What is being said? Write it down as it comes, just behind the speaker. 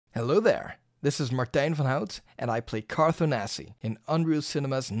Hello there. This is Martijn van Hout, and I play Carth Onasi in Unreal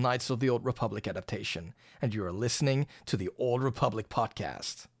Cinema's Knights of the Old Republic adaptation, and you are listening to the Old Republic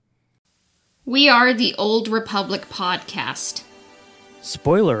Podcast. We are the Old Republic Podcast.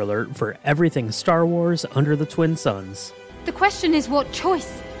 Spoiler alert for everything Star Wars under the Twin Suns. The question is what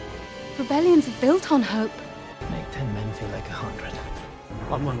choice? Rebellions are built on hope. Make 10 men feel like 100.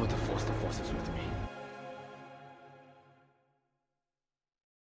 I'm one with the Force is with me.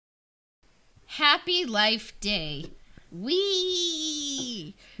 Happy Life Day.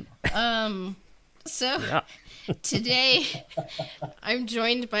 Whee! Today I'm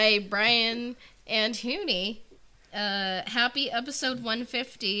joined by Brian and Hooney. Happy episode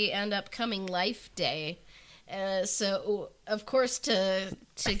 150 and upcoming Life Day. So, of course, to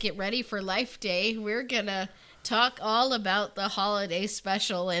get ready for Life Day, we're gonna talk all about the holiday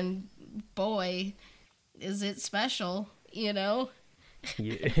special, and boy, is it special, you know?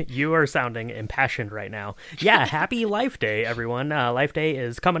 You are sounding impassioned right now. Yeah, happy Life Day, everyone. Life Day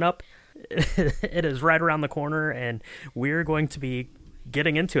is coming up. It is right around the corner, and we're going to be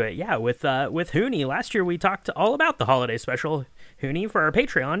getting into it. Yeah, with Hooney. Last year we talked all about the holiday special, Hooney, for our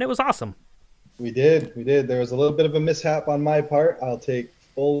Patreon. It was awesome. We did. There was a little bit of a mishap on my part. I'll take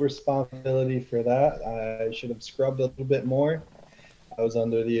full responsibility for that. I should have scrubbed a little bit more. I was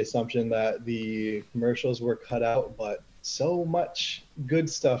under the assumption that the commercials were cut out, but so much good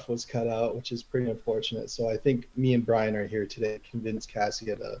stuff was cut out, which is pretty unfortunate. So I think me and Brian are here today to convince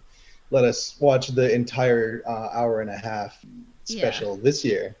Cassia to let us watch the entire hour and a half special this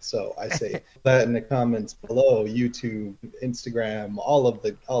year. So I say that in the comments below, YouTube, Instagram, all of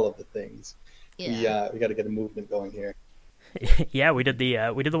the things. Yeah. We got to get a movement going here. Yeah, we did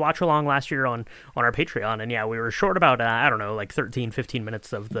the watch along last year on our Patreon, and yeah, we were short about I don't know, like 13-15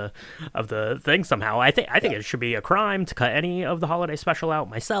 minutes of the thing somehow. I think it should be a crime to cut any of the holiday special out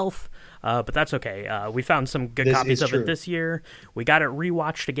myself, but that's okay. We found some good copies of it this year. We got it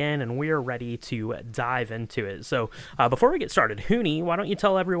rewatched again, and we're ready to dive into it. So before we get started, Hooney, why don't you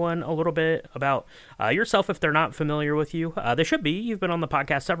tell everyone a little bit about yourself if they're not familiar with you? They should be. You've been on the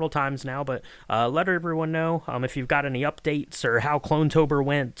podcast several times now, but let everyone know if you've got any updates, or how Clonetober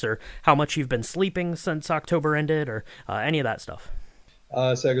went, or how much you've been sleeping since October ended, or any of that stuff.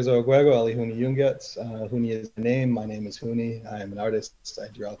 Segazo Guego, Ali Hooney Yungets. Hooney is the name. My name is Hooney. I am an artist. I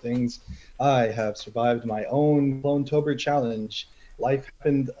draw things. I have survived my own Clonetober challenge. Life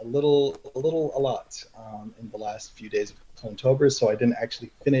happened a lot in the last few days of Clonetober, so I didn't actually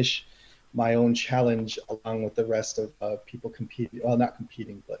finish my own challenge along with the rest of people competing. Well, not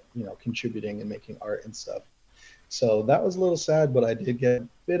competing, but contributing and making art and stuff. So that was a little sad, but I did get a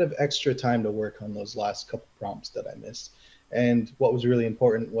bit of extra time to work on those last couple prompts that I missed. And what was really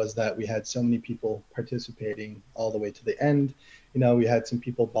important was that we had so many people participating all the way to the end. We had some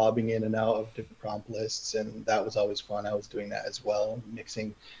people bobbing in and out of different prompt lists, and that was always fun. I was doing that as well,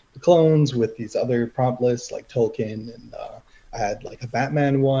 mixing the clones with these other prompt lists like Tolkien, and I had like a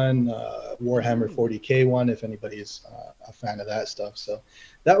Batman one, Warhammer 40K one, if anybody is a fan of that stuff. So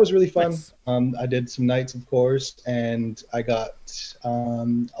that was really fun. Nice. I did some nights, of course, and I got a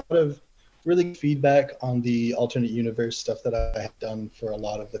lot of really good feedback on the alternate universe stuff that I had done for a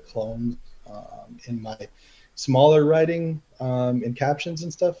lot of the clones in my smaller writing and captions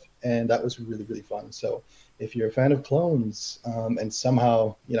and stuff, and that was really, really fun. So if you're a fan of clones and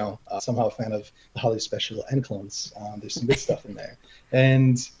somehow a fan of the holiday special and clones, there's some good stuff in there.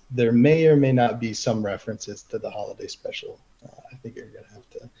 And there may or may not be some references to the holiday special. I think you're going to have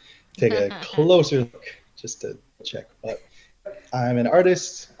to take a closer look just to check. But I'm an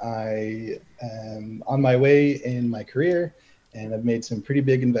artist. I am on my way in my career, and I've made some pretty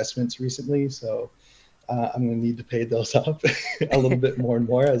big investments recently. So I'm going to need to pay those up a little bit more and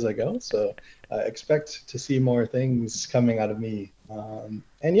more as I go. So expect to see more things coming out of me.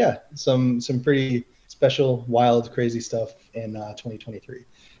 And yeah, some pretty special, wild, crazy stuff in 2023.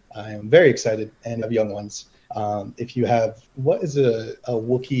 I am very excited, and have young ones. If you have, what is a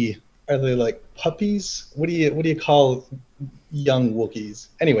Wookiee? Are they like puppies? What do you call young Wookiees?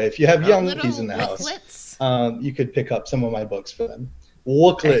 Anyway, if you have young Wookiees in the house, you could pick up some of my books for them.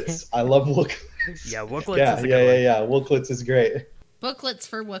 Wooklets. I love Wooklets. Yeah, Wooklets is a good one. Yeah. Wooklets is great. Booklets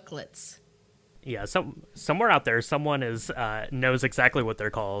for Wooklets. Yeah, somewhere out there, someone knows exactly what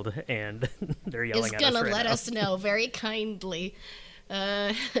they're called, and they're yelling at us right now. Is gonna let us know very kindly.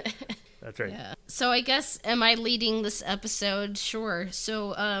 That's right. Yeah. So I guess, am I leading this episode? Sure.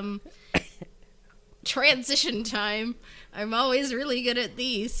 So, transition time. I'm always really good at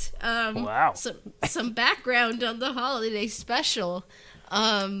these. Wow. Some background on the holiday special.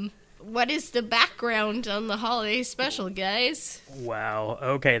 what is the background on the holiday special, guys? Wow.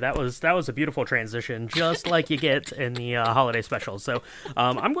 Okay, that was a beautiful transition, just like you get in the holiday special. So,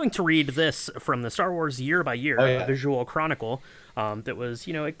 I'm going to read this from the Star Wars Year by Year visual chronicle that was,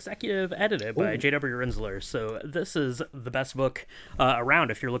 executive edited by J.W. Rinzler. So this is the best book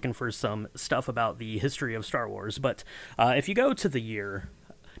around if you're looking for some stuff about the history of Star Wars. But if you go to the year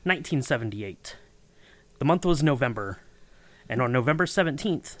 1978, the month was November, and on November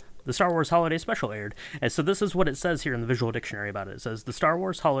 17th, the Star Wars Holiday Special aired. And so this is what it says here in the visual dictionary about it. It says, the Star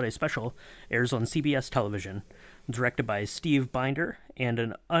Wars Holiday Special airs on CBS television, directed by Steve Binder and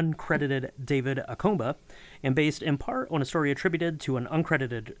an uncredited David Akomba, and based in part on a story attributed to an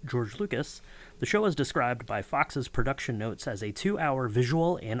uncredited George Lucas. The show is described by Fox's production notes as a 2-hour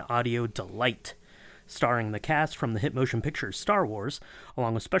visual and audio delight, starring the cast from the hit motion picture Star Wars,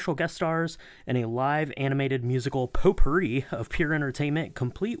 along with special guest stars and a live animated musical potpourri of pure entertainment,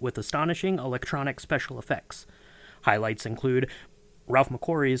 complete with astonishing electronic special effects. Highlights include Ralph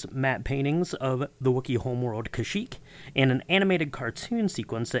McQuarrie's matte paintings of the Wookiee homeworld Kashyyyk, and an animated cartoon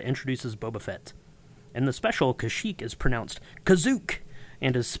sequence that introduces Boba Fett. In the special, Kashyyyk is pronounced Kazook,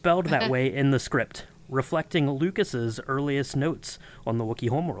 and is spelled that way in the script, reflecting Lucas's earliest notes on the Wookiee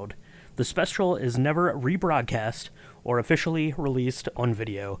homeworld. The special is never rebroadcast or officially released on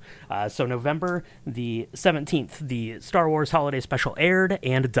video. So November the 17th, the Star Wars Holiday Special aired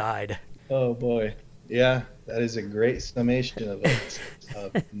and died. Oh boy. Yeah, that is a great summation of it.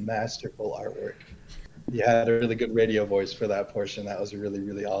 Masterful artwork. You had a really good radio voice for that portion. That was really,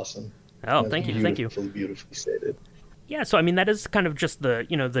 really awesome. Oh, thank you. Beautifully stated. Yeah, so I mean, that is kind of just the,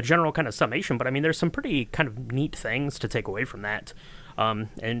 the general kind of summation, but I mean, there's some pretty kind of neat things to take away from that.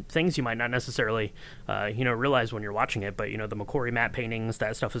 And things you might not necessarily, realize when you're watching it, but, the McQuarrie matte paintings,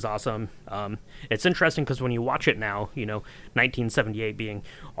 that stuff is awesome. It's interesting because when you watch it now, 1978 being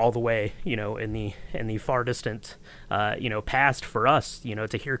all the way, in the far distant, past for us,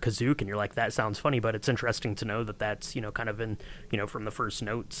 to hear Kazook and you're like, that sounds funny, but it's interesting to know that that's, kind of in, from the first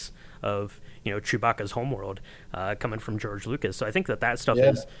notes of, Chewbacca's homeworld, coming from George Lucas. So I think that stuff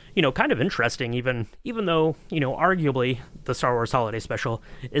is, kind of interesting, even though, arguably the Star Wars Holiday Special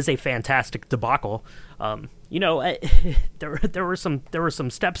is a fantastic debacle. There were some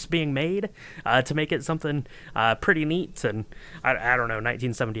steps being made to make it something pretty neat, and I don't know.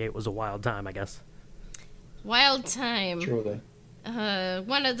 1978 was a wild time, I guess. Wild time. Truly.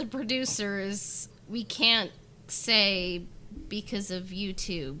 One of the producers, we can't say because of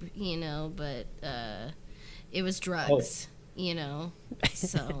YouTube, but it was drugs,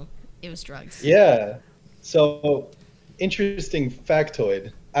 so it was drugs. Yeah. So interesting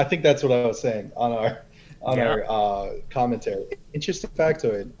factoid. I think that's what I was saying on our commentary. Interesting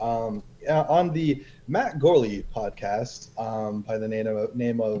factoid. On the Matt Gorley podcast, by the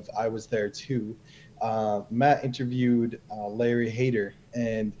name of I Was There Too, Matt interviewed Larry Hayter,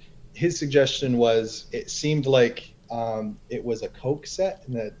 and his suggestion was it seemed like it was a Coke set,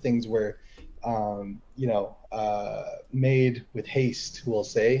 and that things were made with haste, we'll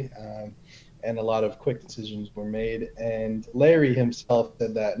say, and a lot of quick decisions were made. And Larry himself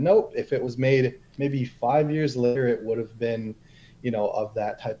said that nope, if it was made maybe 5 years later, it would have been, of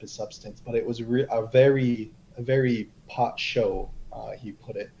that type of substance. But it was a very pot show, he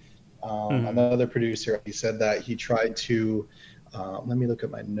put it. Another producer, he said that he tried to, let me look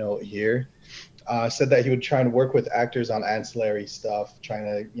at my note here. Said that he would try and work with actors on ancillary stuff, trying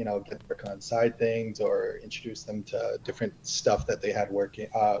to, get work on side things or introduce them to different stuff that they had working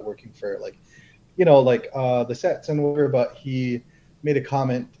for, the sets and whatever. But he made a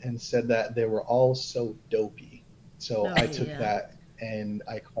comment and said that they were all so dopey. So I took that and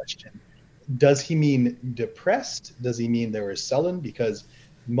I questioned, does he mean depressed? Does he mean they were sullen? Because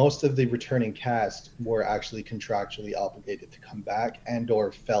most of the returning cast were actually contractually obligated to come back and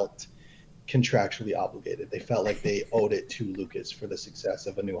or felt contractually obligated. They felt like they owed it to Lucas for the success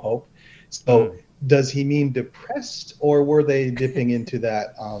of A New Hope. So does he mean depressed, or were they dipping into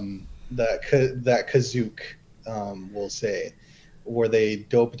that that Kazook, we'll say? Were they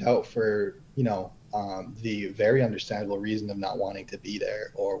doped out for, the very understandable reason of not wanting to be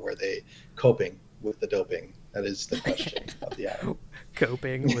there, or were they coping with the doping? That is the question of the hour.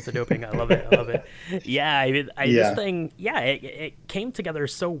 Coping with the doping. I love it. Yeah, this thing, it came together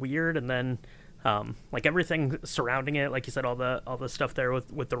so weird, and then like everything surrounding it, like you said, all the stuff there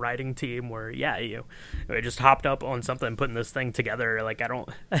with the writing team, where you just hopped up on something, putting this thing together. Like I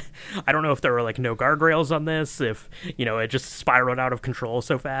don't know if there were like no guardrails on this, if it just spiraled out of control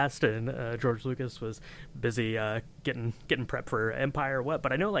so fast, and George Lucas was busy getting prepped for Empire or what.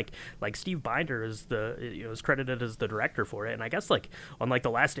 But I know like Steve Binder is is credited as the director for it, and I guess like on like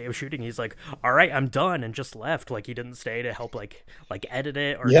the last day of shooting, he's like, all right, I'm done, and just left. Like he didn't stay to help like edit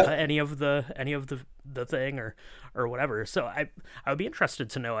it or cut any of the thing or whatever. So I would be interested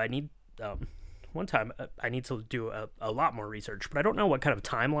to know. I need one time I need to do a lot more research, but I don't know what kind of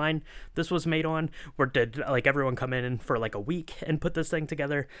timeline this was made on. Where did like everyone come in for like a week and put this thing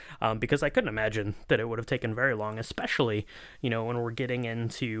together? Because I couldn't imagine that it would have taken very long, especially when we're getting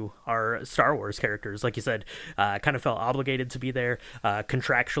into our Star Wars characters. Like you said, kind of felt obligated to be there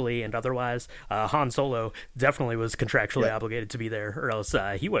contractually and otherwise. Han Solo definitely was contractually obligated to be there, or else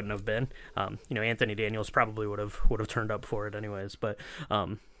he wouldn't have been. Anthony Daniels probably would have turned up for it anyways, but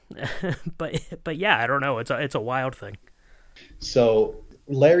but yeah, I don't know. It's a wild thing. So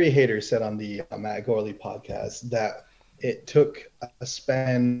Larry Hayter said on the Matt Gorley podcast that it took a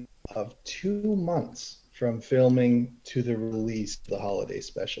span of 2 months from filming to the release of the holiday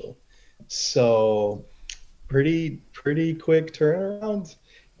special. So pretty quick turnaround,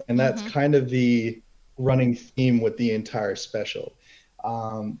 and that's kind of the running theme with the entire special.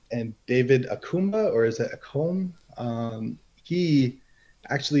 And David Akumba, or is it Acombe? He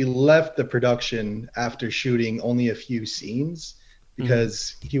actually left the production after shooting only a few scenes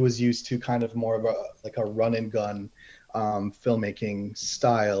because he was used to kind of more of a run and gun filmmaking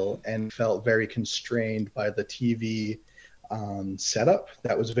style, and felt very constrained by the TV setup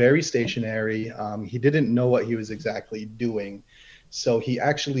that was very stationary. He didn't know what he was exactly doing, so he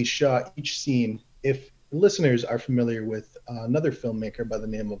actually shot each scene. If listeners are familiar with another filmmaker by the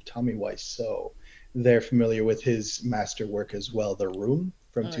name of Tommy Wiseau, they're familiar with his masterwork as well, The Room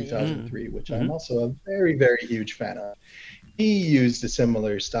from 2003, which I'm also a very, very huge fan of. He used a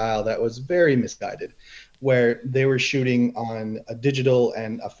similar style that was very misguided, where they were shooting on a digital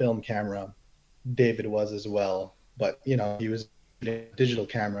and a film camera. David was as well, but he was a digital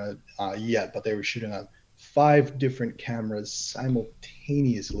camera but they were shooting on 5 different cameras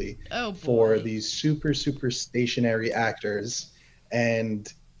simultaneously for these super stationary actors.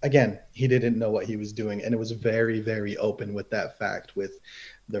 And again, he didn't know what he was doing, and it was very, very open with that fact, with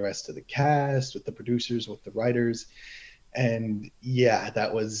the rest of the cast, with the producers, with the writers. And that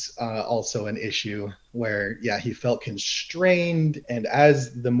was also an issue where he felt constrained. And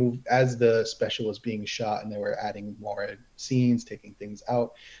as the special was being shot and they were adding more scenes, taking things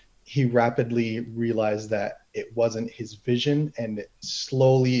out, he rapidly realized that it wasn't his vision, and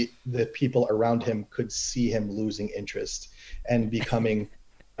slowly the people around him could see him losing interest and becoming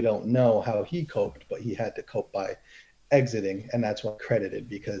I don't know how he coped, but he had to cope by exiting, and that's what credited,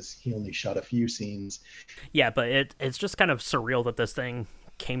 because he only shot a few scenes. Yeah, but it's just kind of surreal that this thing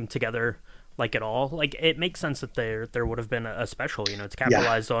came together like at all. Like it makes sense that there would have been a special, to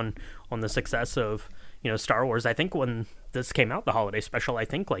capitalize on the success of Star Wars. I think when this came out, the holiday special, I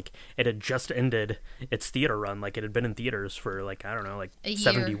think like it had just ended its theater run. Like it had been in theaters for like, I don't know, like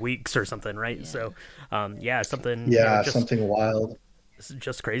 70 weeks or something, right? Yeah. So something something wild,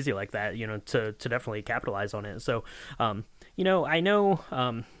 just crazy like that, to definitely capitalize on it. So I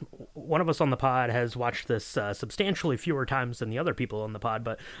know one of us on the pod has watched this substantially fewer times than the other people on the pod,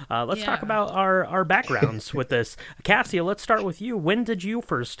 but let's talk about our backgrounds with this. Cassia, let's start with you. When did you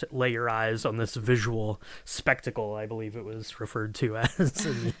first lay your eyes on this visual spectacle, I believe it was referred to as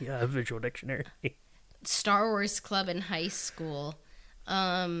in the visual dictionary? Star Wars Club in high school.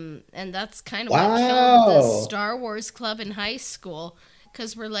 And that's kind of what killed the Star Wars Club in high school,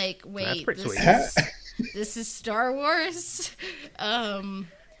 because we're like, wait, this is Star Wars. You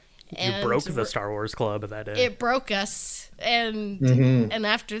broke the Star Wars Club that day. It broke us, and and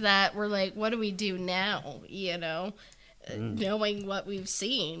after that, we're like, what do we do now? Knowing what we've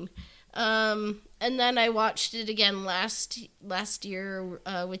seen. And then I watched it again last year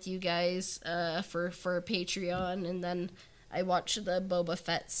with you guys for Patreon, and then I watched the Boba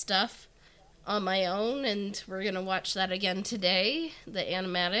Fett stuff on my own, and we're going to watch that again today, the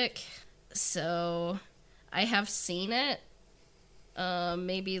animatic. So I have seen it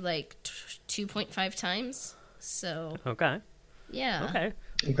maybe like 2.5 times. So okay. Yeah. Okay.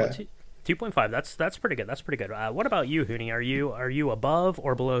 Well, 2.5. That's pretty good. That's pretty good. What about you, Hooney? Are you above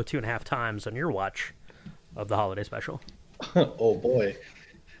or below 2.5 times on your watch of the holiday special? Oh boy.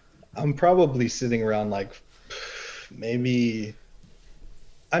 I'm probably sitting around like maybe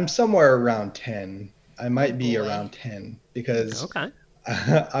I'm somewhere around 10. I might be around 10 because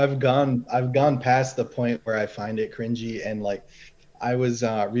I've gone past the point where I find it cringy, and like I was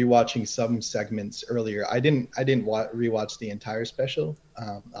rewatching some segments earlier. I didn't rewatch the entire special.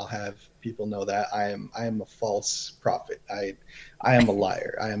 I'll have people know that I am a false prophet. I am a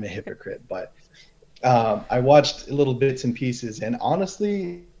liar. I am a hypocrite. But I watched little bits and pieces, and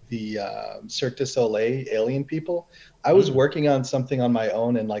honestly, the Cirque du Soleil alien people. I was working on something on my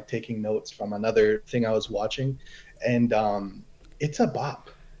own and like taking notes from another thing I was watching, and it's a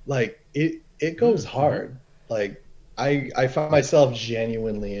bop. Like it goes hard. Like I found myself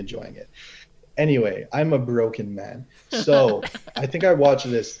genuinely enjoying it. Anyway, I'm a broken man. So I think I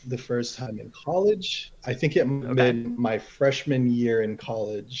watched this the first time in college. I think it might have been my freshman year in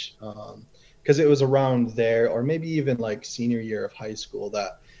college, because it was around there, or maybe even like senior year of high school,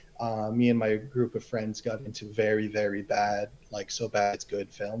 that me and my group of friends got into very, very bad, like so bad it's good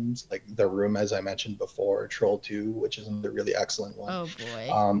films, like The Room, as I mentioned before, Troll 2, which is another really excellent one. Oh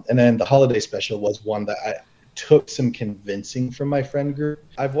boy. And then the holiday special was one that I took some convincing from my friend group.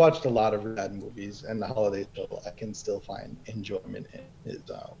 I've watched a lot of bad movies, and the holiday special I can still find enjoyment in. Is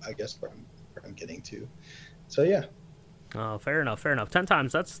I guess where I'm getting to. So yeah. Oh, fair enough. 10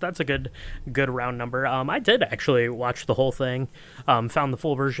 times. That's a good round number. I did actually watch the whole thing. Found the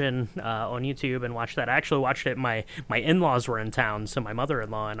full version on YouTube and watched that. I actually watched it. My in-laws were in town, so my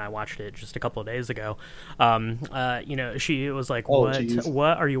mother-in-law and I watched it just a couple of days ago. She was like,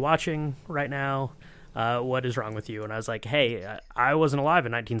 "What are you watching right now? What is wrong with you?" And I was like, "Hey, I wasn't alive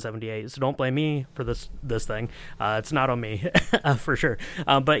in 1978, so don't blame me for this thing. It's not on me for sure."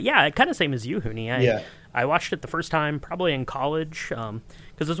 But yeah, kind of same as you, Hooney. I watched it the first time probably in college,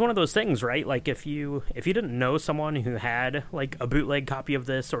 because it's one of those things, right? Like if you didn't know someone who had like a bootleg copy of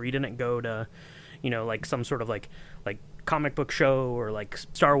this, or you didn't go to, like some sort of like comic book show or like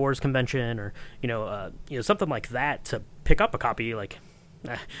Star Wars convention, or something like that, to pick up a copy, like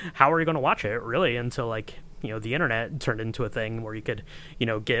how are you going to watch it really until like the internet turned into a thing where you could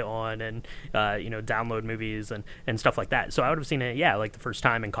get on and download movies and stuff like that. So I would have seen it like the first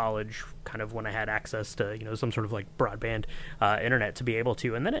time in college, kind of when I had access to some sort of like broadband internet to be able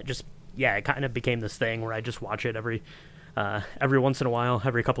to, and then it just it kind of became this thing where I just watch it every once in a while,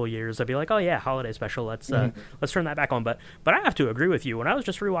 every couple of years. I'd be like, oh yeah, holiday special, let's turn that back on. But I have to agree with you. When I was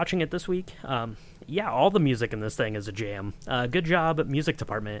just rewatching it this week, all the music in this thing is a jam. Good job, music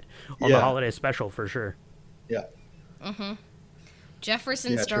department, on the holiday special for sure. Yeah.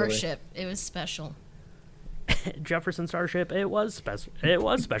 Jefferson Starship, truly. It was special. Jefferson Starship, it was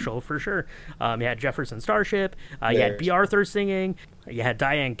special for sure. You had Jefferson Starship, you had B. Arthur singing, you had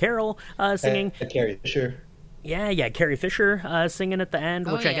Diane Carroll singing. Carrie Fisher. Yeah, Carrie Fisher singing at the end,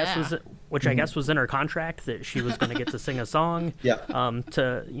 which I guess was in her contract that she was going to get to sing a song.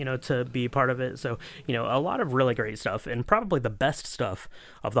 To be part of it. So a lot of really great stuff, and probably the best stuff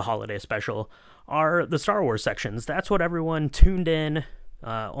of the holiday special are the Star Wars sections. That's what everyone tuned in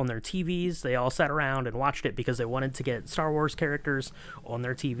on their TVs. They all sat around and watched it because they wanted to get Star Wars characters on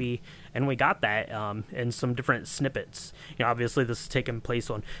their TV, and we got that in some different snippets. Obviously this is taking place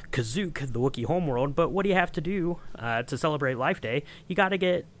on Kashyyyk, the Wookiee homeworld, but what do you have to do to celebrate Life Day? You got to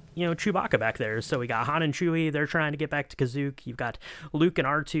get Chewbacca back there. So we got Han and Chewie, they're trying to get back to Kashyyyk. You've got Luke and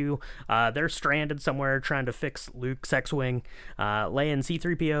R2, they're stranded somewhere trying to fix Luke's X-Wing. Leia and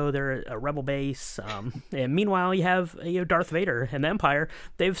C-3PO, they're at a rebel base. And meanwhile, you have Darth Vader and the Empire.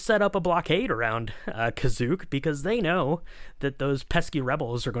 They've set up a blockade around Kashyyyk because they know that those pesky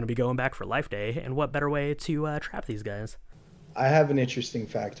rebels are going to be going back for Life Day, and what better way to trap these guys? I have an interesting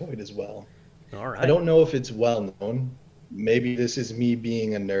factoid as well. All right. I don't know if it's well known. Maybe this is me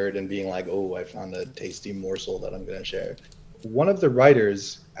being a nerd and being like, oh, I found a tasty morsel that I'm going to share. One of the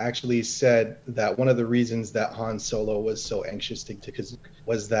writers actually said that one of the reasons that Han Solo was so anxious to Kashyyyk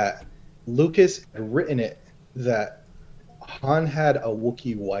was that Lucas had written it that Han had a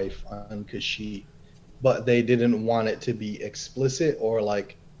Wookiee wife on Kashyyyk, but they didn't want it to be explicit or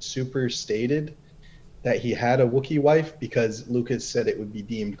like super stated that he had a Wookiee wife, because Lucas said it would be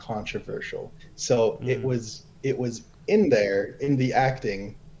deemed controversial. So it was in there in the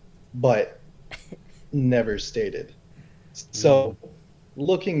acting, but never stated. So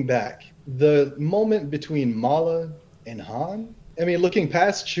looking back, the moment between Mala and Han, I mean, looking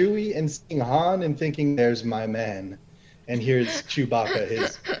past Chewie and seeing Han and thinking, there's my man, and here's Chewbacca,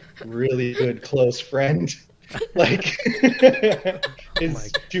 his really good close friend. Like,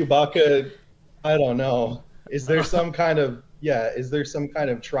 is Chewbacca, I don't know, is there some kind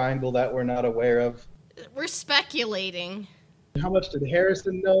of triangle that we're not aware of? We're speculating. How much did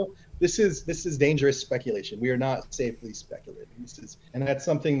Harrison know? This is dangerous speculation. We are not safely speculating. And that's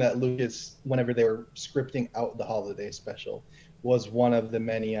something that Lucas, whenever they were scripting out the holiday special, was one of the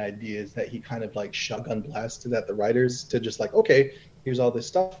many ideas that he kind of like shotgun blasted at the writers to just like, okay, here's all this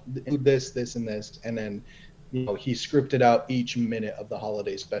stuff, do this, and this, and then he scripted out each minute of the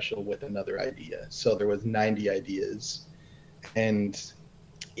holiday special with another idea. So there was 90 ideas, and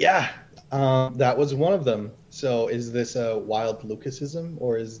yeah, that was one of them. So is this a wild Lucasism,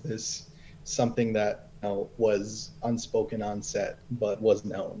 or is this something that was unspoken on set but was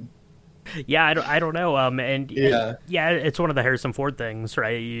known? Yeah, I don't know. And Yeah. it's one of the Harrison Ford things,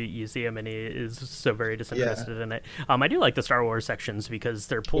 right? You see him and he is so very disinterested in it. I do like the Star Wars sections because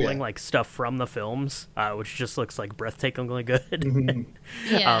they're pulling like stuff from the films, which just looks like breathtakingly good. And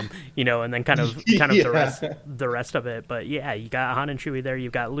then kind of the rest of it. But yeah, you got Han and Chewie there.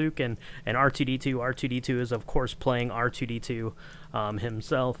 You've got Luke and R2D2. R2D2 is of course playing R2D2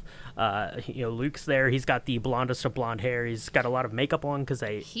 himself. Luke's there. He's got the blondest of blonde hair. He's got a lot of makeup on because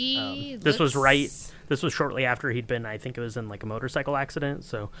this was shortly after he'd been, I think it was in like a motorcycle accident,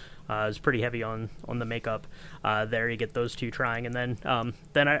 so it was pretty heavy on the makeup. There you get those two trying, and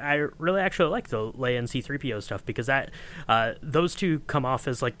then I really actually like the Leia and C-3PO stuff because that those two come off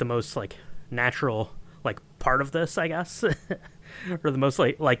as like the most like natural like part of this, I guess, or the most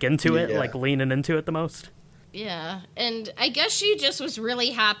like into it, like leaning into it the most. Yeah, and I guess she just was really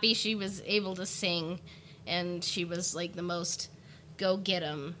happy she was able to sing, and she was like the most go get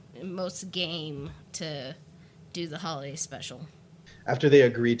 'em, most game to do the holiday special. After they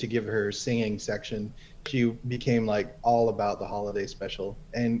agreed to give her singing section, she became like all about the holiday special,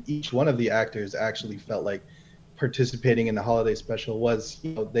 and each one of the actors actually felt like participating in the holiday special was,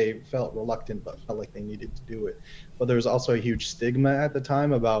 they felt reluctant but felt like they needed to do it. But there was also a huge stigma at the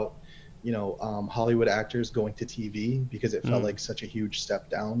time about Hollywood actors going to TV because it felt like such a huge step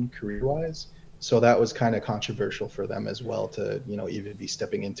down career-wise. So that was kind of controversial for them as well to, even be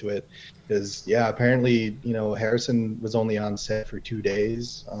stepping into it. Because, apparently, Harrison was only on set for 2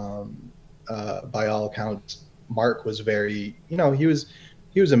 days. By all accounts, Mark was very, he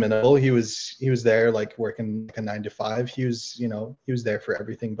was amenable. He was there like working like a 9 to 5. He was there for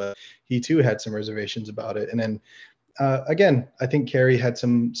everything, but he too had some reservations about it. And then, again, I think Carrie had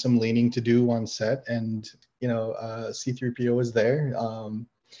some leaning to do on set, and C-3PO was there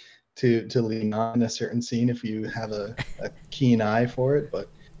to lean on a certain scene if you have a keen eye for it. But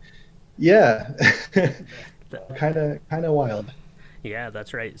yeah, kind of wild. Yeah,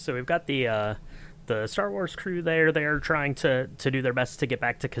 that's right. So we've got the Star Wars crew there. They're trying to do their best to get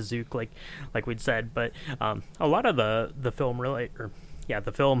back to Kashyyyk, like we'd said. But a lot of the film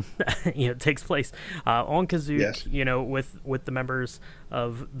the film takes place on Kashyyyk, yes. With the members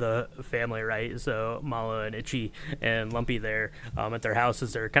of the family, right? So Mala and Itchy and Lumpy there at their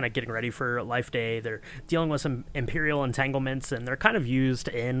houses. They're kind of getting ready for Life Day. They're dealing with some Imperial entanglements, and they're kind of used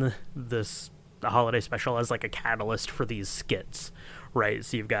in the holiday special as like a catalyst for these skits. Right,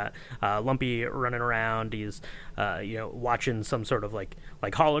 so you've got Lumpy running around. He's, watching some sort of like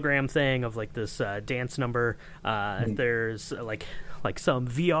hologram thing of like this dance number. There's like some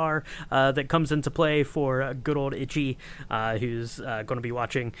VR that comes into play for good old Itchy, who's going to be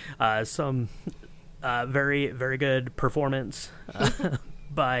watching some very, very good performance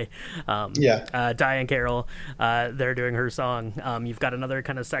by Diane Carroll. They're doing her song. You've got another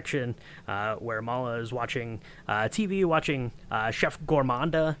kind of section where Mala is watching TV, watching Chef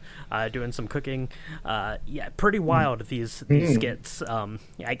Gourmanda doing some cooking. Pretty wild, these skits.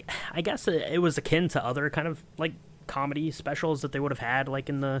 I guess it was akin to other kind of like comedy specials that they would have had like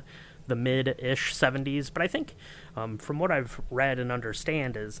in the mid-ish 70s, but I think from what I've read and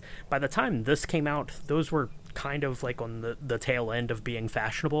understand is by the time this came out, those were kind of like on the tail end of being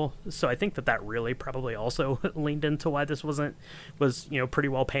fashionable. So I think that really probably also leaned into why this was pretty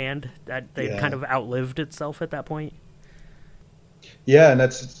well panned, that they kind of outlived itself at that point. Yeah, and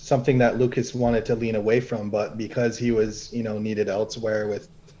that's something that Lucas wanted to lean away from, but because he was needed elsewhere with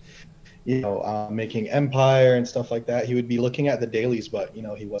making Empire and stuff like that, he would be looking at the dailies, but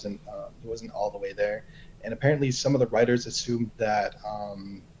he wasn't all the way there. And apparently some of the writers assumed that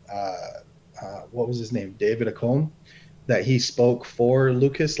what was his name, David Acombe, that he spoke for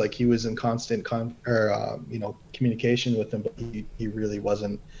Lucas, like he was in constant communication with him, but he really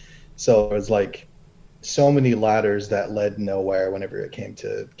wasn't. So it was like so many ladders that led nowhere whenever it came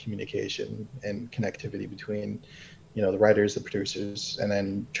to communication and connectivity between the writers, the producers, and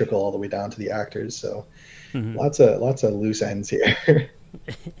then trickle all the way down to the actors. So lots of loose ends here.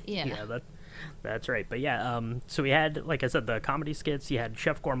 Yeah, that's right. But so we had, like I said, the comedy skits. You had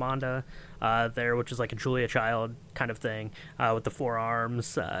Chef Gourmanda there, which is like a Julia Child kind of thing with the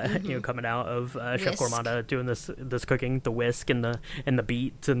forearms, coming out of Chef Gourmanda doing this cooking, the whisk and the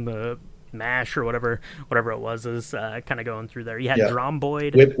beat and the mash or whatever it was is kind of going through there. You had Yeah.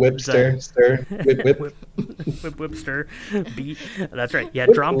 Dromboid, Whip, stir, whip, stir, beat. That's right. You had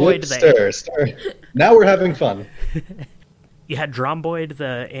Dromboid, stir. Now we're having fun. You had Dromboid,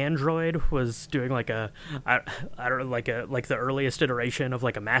 the android, was doing like I don't know, like the earliest iteration of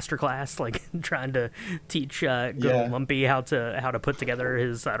like a masterclass, like trying to teach good old Lumpy how to put together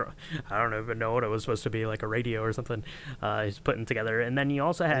his I don't even know what it was supposed to be, like a radio or something. He's putting together, and then you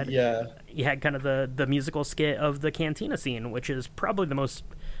also had you had kind of the musical skit of the cantina scene, which is probably the most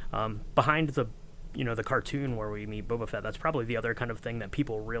behind the the cartoon where we meet Boba Fett. That's probably the other kind of thing that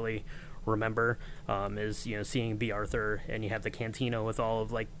people really remember, is seeing B. Arthur, and you have the cantina with all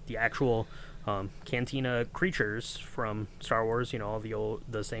of like the actual cantina creatures from Star Wars, all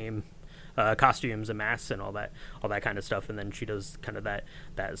the same costumes and masks and all that kind of stuff. And then she does kind of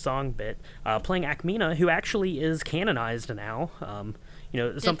that song bit, playing Ackmena, who actually is canonized now.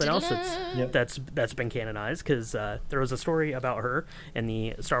 Something else that's been canonized, because there was a story about her in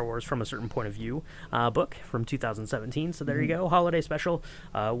the Star Wars From a Certain Point of View book from 2017. So there you go, holiday special,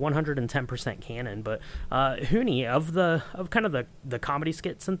 110% canon. But Huni, of kind of the comedy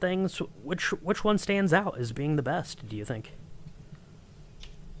skits and things, which one stands out as being the best, do you think?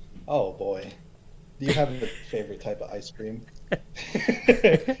 Oh boy, do you have a favorite type of ice cream?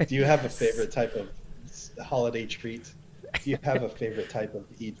 Do you have a favorite type of holiday treat? Do you have a favorite type of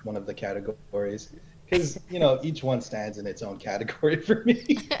each one of the categories? Because each one stands in its own category for me.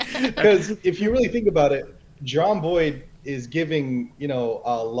 Because if you really think about it, Dromboid is giving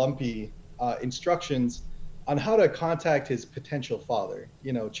Lumpy instructions on how to contact his potential father.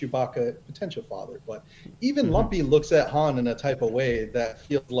 Chewbacca, potential father. But even Lumpy looks at Han in a type of way that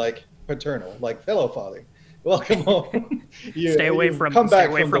feels like paternal, like fellow father. Welcome home. Stay away from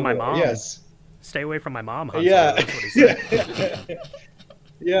my mom. Yes. Stay away from my mom, Han. Yeah. That's what he said.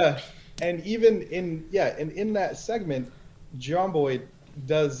 Yeah. And even in that segment, Dromboid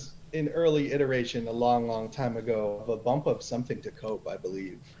does an early iteration a long time ago of a bump of Something to Cope, I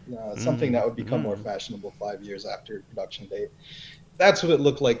believe. Something that would become more fashionable 5 years after production date. That's what it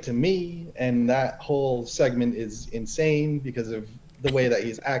looked like to me, and that whole segment is insane because of the way that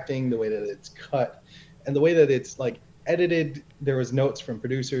he's acting, the way that it's cut, and the way that it's like edited. There was notes from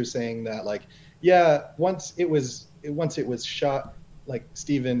producers saying that once it was shot, like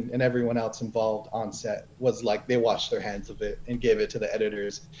Steven and everyone else involved on set was like they washed their hands of it and gave it to the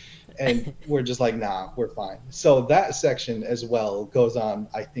editors, and we're just like, nah, we're fine. So that section as well goes on,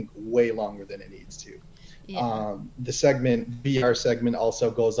 I think, way longer than it needs to. Yeah. The VR segment also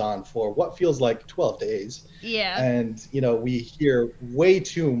goes on for what feels like 12 days. Yeah. And we hear way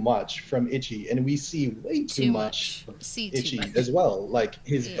too much from Itchy, and we see way too much from Itchy as well, like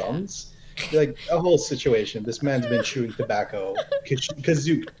his gums. Like a whole situation. This man's been chewing tobacco,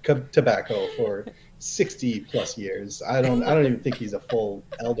 kazoo tobacco, for 60 plus years. I don't even think he's a full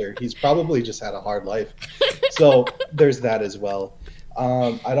elder. He's probably just had a hard life. So there's that as well.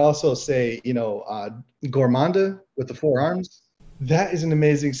 I'd also say, Gormanda with the 4 arms. That is an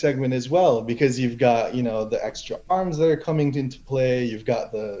amazing segment as well, because you've got, the extra arms that are coming into play. You've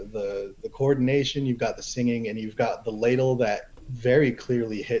got the coordination, you've got the singing, and you've got the ladle that very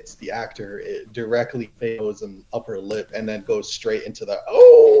clearly hits the actor. It directly fails an upper lip and then goes straight into the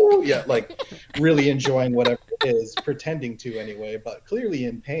like really enjoying whatever it is, pretending to anyway, but clearly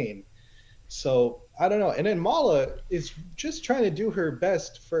in pain. So I don't know. And then Mala is just trying to do her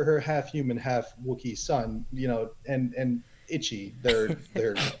best for her half human, half Wookiee son, and Itchy, their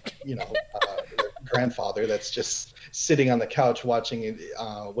grandfather that's just sitting on the couch watching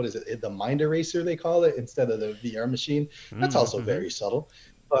what is it, the Mind Eraser they call it, instead of the VR machine. That's also very subtle,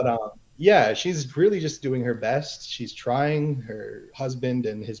 but she's really just doing her best. She's trying. Her husband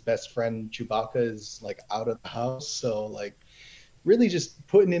and his best friend Chewbacca is like out of the house, so like really just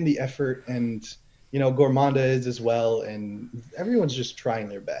putting in the effort, and Gormanda is as well, and everyone's just trying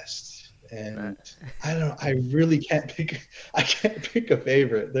their best. And I don't know, I really can't pick a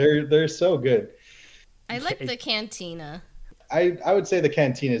favorite. They're so good. I like the cantina. I would say the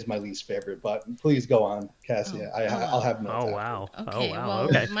cantina is my least favorite, but please go on, Cassia. I'll have notes. Oh wow. Okay, wow.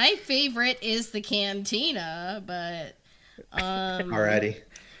 Well, my favorite is the cantina, but alrighty.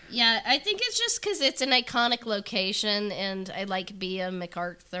 Yeah, I think it's just because it's an iconic location, and I like Bea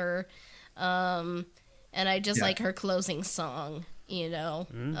McArthur, and I just like her closing song,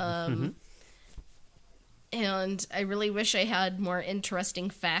 and I really wish I had more interesting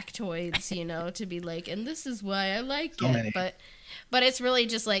factoids, to be like, and this is why I like it. Many. But it's really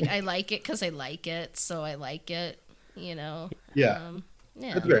just like, I like it because I like it, so I like it, Yeah. Yeah.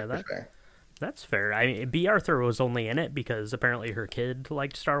 That's fair. That's fair. I mean, B. Arthur was only in it because apparently her kid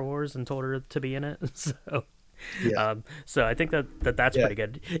liked Star Wars and told her to be in it. So, Yeah. so I think that's Yeah. pretty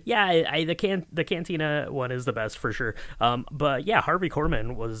good. Yeah, the Cantina one is the best for sure. But yeah, Harvey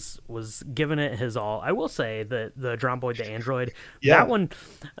Korman was giving it his all. I will say that the Dromboid the Android, Yeah.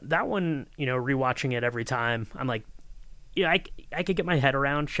 that one, rewatching it every time, I'm like, I could get my head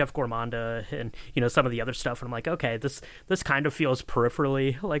around Chef Gourmanda and some of the other stuff, and I'm like, okay, this kind of feels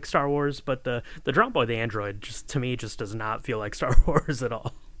peripherally like Star Wars, but the Dromboid the Android just to me just does not feel like Star Wars at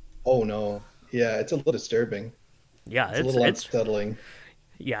all. Oh no. Yeah, it's a little disturbing. Yeah, It's a little unsettling.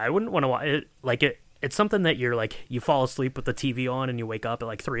 yeah, I wouldn't want to watch it. Like it's something that you're like, you fall asleep with the TV on and you wake up at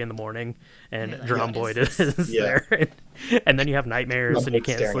like 3 a.m. and Dromboid is Yeah. there, and then you have nightmares and you Dromboid's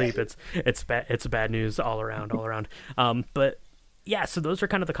can't staring sleep. at It's bad news all around. But yeah, so those are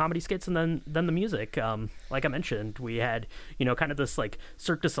kind of the comedy skits, and then the music. Like I mentioned, we had kind of this like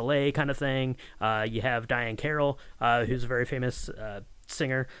Cirque du Soleil kind of thing. You have Diane Carroll, who's a very famous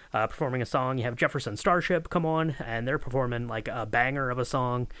singer, performing a song. You have Jefferson Starship come on, and they're performing like a banger of a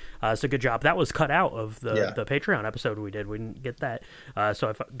song. So good job. That was cut out of the Patreon episode we did. We didn't get that, so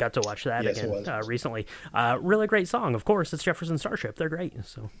I got to watch that Yes, it again was. recently. Really great song. Of course, it's Jefferson Starship. They're great.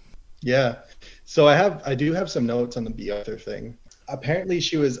 So Yeah. So I do have some notes on the B. Arthur thing. Apparently,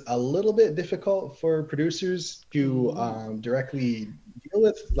 she was a little bit difficult for producers to directly deal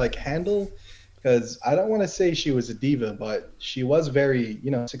with, like handle, because I don't want to say she was a diva, but she was very,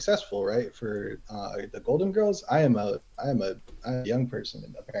 successful, right? For the Golden Girls. I am a young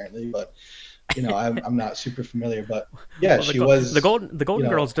person apparently, but I'm not super familiar. But yeah, well, she was the Golden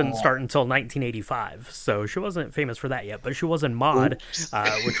Girls didn't uh, start until 1985, so she wasn't famous for that yet. But she was in Maude, Oops.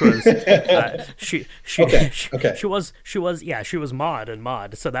 Which was she Okay. she was Maude in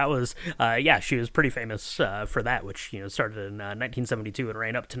Maude. So that was she was pretty famous for that, which started in 1972 and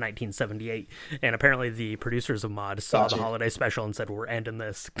ran up to 1978. And apparently the producers of Maude saw Gotcha. the holiday special and said, "We're ending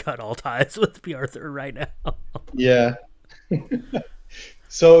this. Cut all ties with B. Arthur right now." Yeah.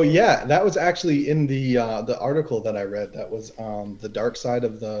 So yeah, that was actually in the article that I read. That was the dark side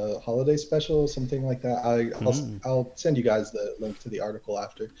of the holiday special, something like that. I'll send you guys the link to the article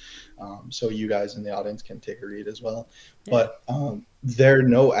after, so you guys in the audience can take a read as well. Yeah. But their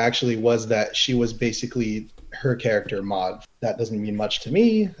note actually was that she was basically her character Maud. That doesn't mean much to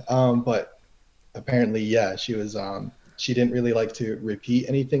me, but apparently, yeah, she was. She didn't really like to repeat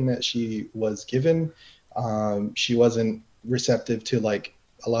anything that she was given. She wasn't receptive to like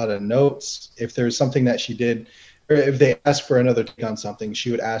a lot of notes. If there's something that she did, or if they asked for another take on something, she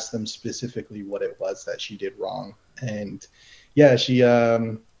would ask them specifically what it was that she did wrong. And yeah, she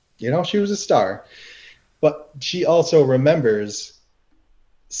she was a star, but she also remembers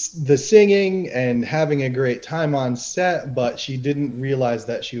the singing and having a great time on set, but she didn't realize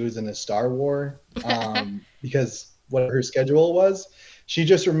that she was in a Star War because what her schedule was. She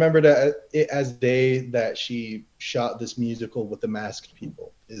just remembered it as the day that she shot this musical with the masked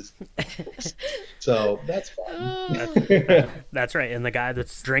people. So that's fine. That's right. And the guy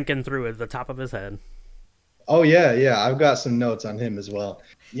that's drinking through at the top of his head. Oh yeah, I've got some notes on him as well.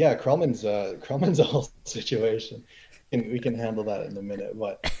 Yeah, Krellman's a whole situation, and we can handle that in a minute.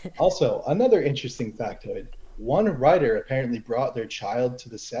 But also another interesting factoid: one writer apparently brought their child to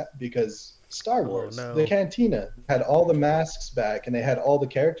the set because Star Wars, no. the cantina, had all the masks back and they had all the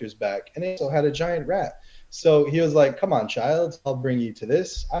characters back, and they also had a giant rat. So he was like, "Come on, child, I'll bring you to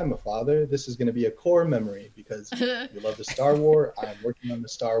this. I'm a father. This is going to be a core memory because you love the Star War. I'm working on the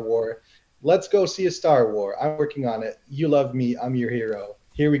Star War. Let's go see a Star War. I'm working on it. You love me. I'm your hero.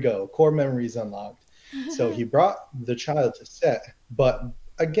 Here we go. Core memories unlocked." So he brought the child to set, but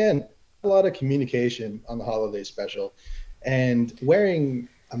again, a lot of communication on the holiday special, and wearing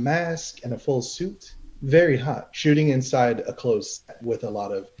a mask and a full suit, very hot. Shooting inside a closed set with a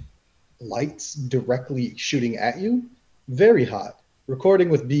lot of lights directly shooting at you, very hot. Recording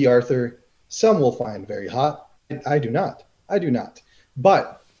with B. Arthur, some will find very hot. I do not.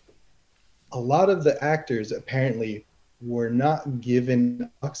 But a lot of the actors apparently were not given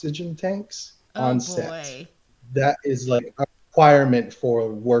oxygen tanks on set. That is like a requirement for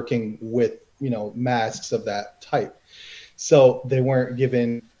working with, masks of that type. So they weren't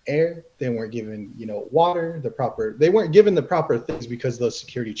given air, they weren't given, water, they weren't given the proper things because those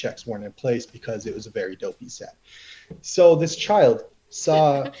security checks weren't in place because it was a very dopey set. So this child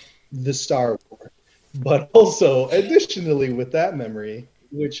saw the Star Wars, but also additionally with that memory,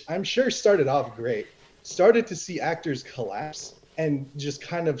 which I'm sure started off great, started to see actors collapse and just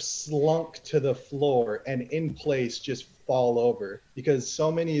kind of slunk to the floor and in place just fall over because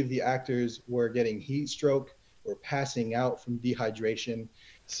so many of the actors were getting heat stroke or passing out from dehydration.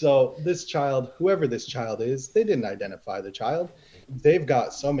 So this child, whoever this child is, they didn't identify the child. They've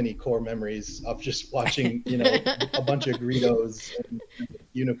got so many core memories of just watching, a bunch of Greedos and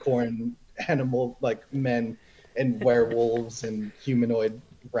unicorn animal like men and werewolves and humanoid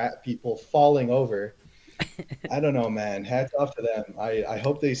rat people falling over. I don't know, man. Hats off to them. I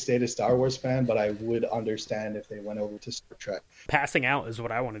hope they stayed a Star Wars fan, but I would understand if they went over to Star Trek. Passing out is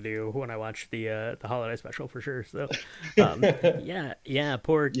what I want to do when I watch the holiday special for sure. So,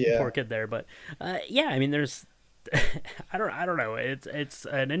 poor kid there. But I mean, there's I don't know. It's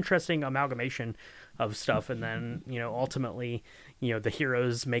an interesting amalgamation of stuff, and then ultimately the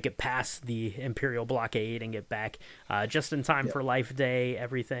heroes make it past the Imperial blockade and get back just in time for Life Day.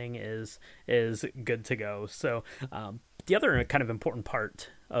 Everything is good to go. So the other kind of important part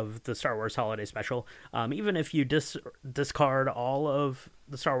of the Star Wars Holiday Special, even if you discard all of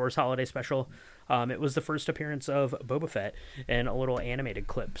the Star Wars Holiday Special, it was the first appearance of Boba Fett in a little animated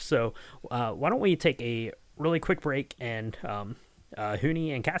clip. So why don't we take a really quick break, and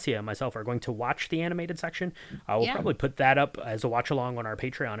Huni and Cassia and myself are going to watch the animated section. We'll probably put that up as a watch along on our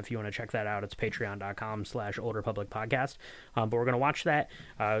Patreon if you want to check that out. It's patreon.com/oldrepublicpodcast. But we're going to watch that,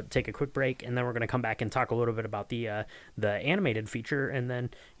 take a quick break, and then we're going to come back and talk a little bit about the animated feature, and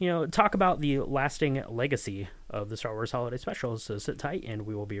then talk about the lasting legacy of the Star Wars Holiday Specials. So sit tight, and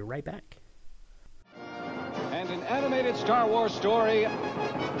we will be right back. And an animated Star Wars story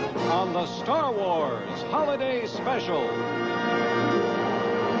on the Star Wars Holiday Special.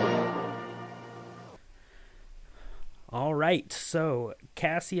 All right, so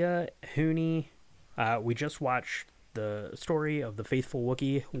Cassia, Huni, we just watched the story of the Faithful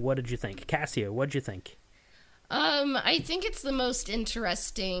Wookiee. What did you think? Cassia, what did you think? I think it's the most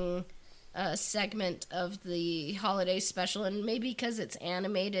interesting segment of the holiday special, and maybe because it's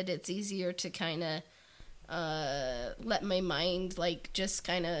animated, it's easier to kind of let my mind just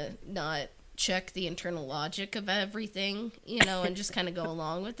kind of not check the internal logic of everything, and just kind of go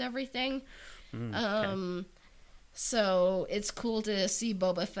along with everything. Okay. So it's cool to see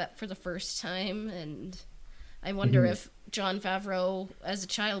Boba Fett for the first time, and I wonder if Jon Favreau, as a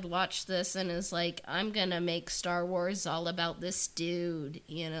child, watched this and is like, I'm gonna make Star Wars all about this dude,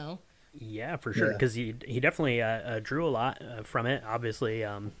 Yeah, for sure, because he definitely drew a lot from it. Obviously,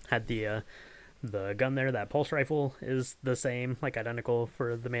 had the gun there, that pulse rifle is the same, identical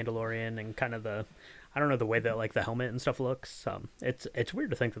for the Mandalorian, and kind of the way that the helmet and stuff looks. It's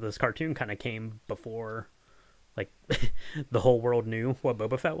weird to think that this cartoon kind of came before the whole world knew what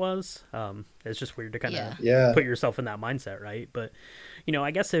Boba Fett was. It's just weird to kind of put yourself in that mindset, right? But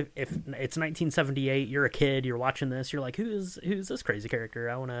I guess if it's 1978, you're a kid, you're watching this, you're like, who's this crazy character?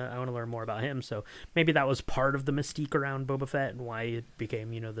 I wanna learn more about him. So maybe that was part of the mystique around Boba Fett and why it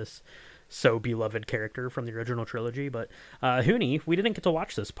became this so beloved character from the original trilogy. But Huni, we didn't get to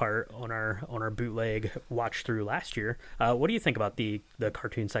watch this part on our bootleg watch through last year. What do you think about the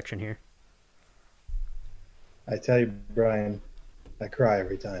cartoon section here? I tell you, Brian, I cry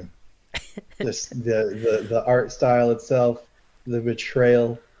every time. Just the art style itself, the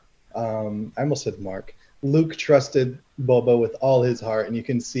betrayal. I almost said Mark. Luke trusted Boba with all his heart, and you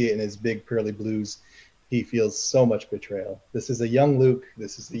can see it in his big pearly blues. He feels so much betrayal. This is a young Luke.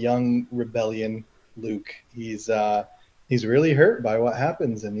 This is the young rebellion Luke. He's really hurt by what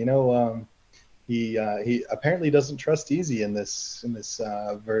happens, and he apparently doesn't trust easy in this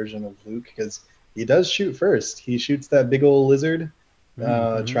version of Luke, because he does shoot first. He shoots that big old lizard,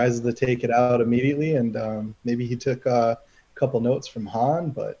 tries to take it out immediately, and maybe he took a couple notes from Han,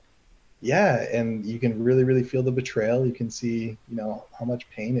 but yeah, and you can really, really feel the betrayal. You can see, how much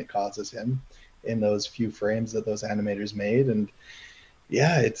pain it causes him in those few frames that those animators made, and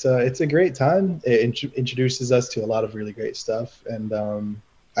yeah, it's a great time. It introduces us to a lot of really great stuff, and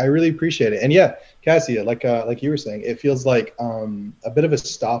I really appreciate it. And yeah, Cassia, like you were saying, it feels like a bit of a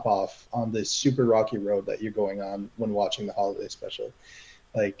stop off on this super rocky road that you're going on when watching the holiday special.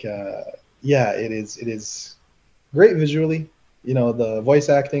 It is great visually. The voice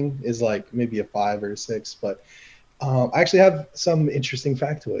acting is maybe a 5 or a 6, but I actually have some interesting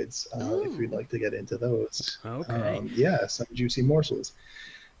factoids if we'd like to get into those. Okay. Some juicy morsels.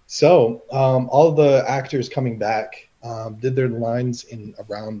 So all the actors coming back did their lines in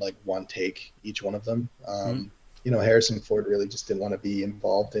around one take, each one of them. Harrison Ford really just didn't want to be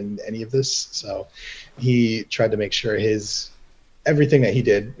involved in any of this, so he tried to make sure everything that he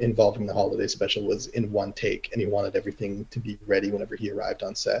did involving the holiday special was in one take, and he wanted everything to be ready whenever he arrived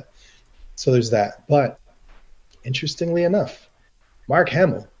on set. So there's that. But interestingly enough, Mark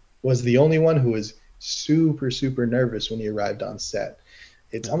Hamill was the only one who was super, super nervous when he arrived on set.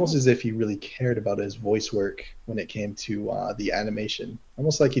 it's almost as if he really cared about his voice work when it came to the animation.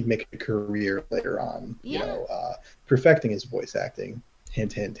 Almost like he'd make a career later on, perfecting his voice acting.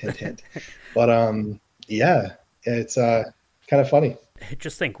 Hint, hint, hint, hint. But yeah, it's kind of funny.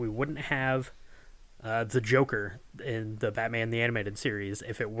 Just think, we wouldn't have the Joker in the Batman the Animated Series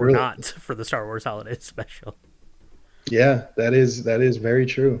if it were not for the Star Wars Holiday Special. Yeah, that is very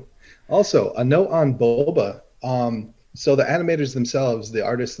true. Also, a note on Boba. So the animators themselves, the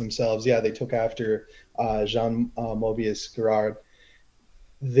artists themselves, they took after Jean Mobius Girard.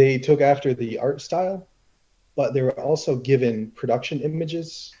 They took after the art style, but they were also given production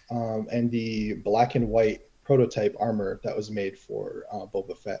images and the black and white prototype armor that was made for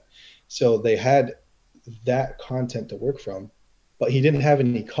Boba Fett. So they had that content to work from, but he didn't have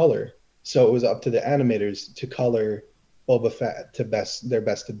any color. So it was up to the animators to color Boba Fett to their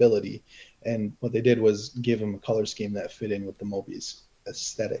best ability. And what they did was give him a color scheme that fit in with the Mobius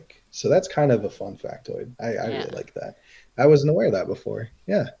aesthetic. So that's kind of a fun factoid. I really like that. I wasn't aware of that before.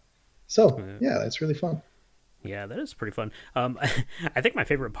 Yeah. So, that's really fun. Yeah, that is pretty fun. I think my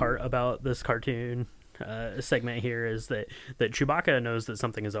favorite part about this cartoon segment here is that Chewbacca knows that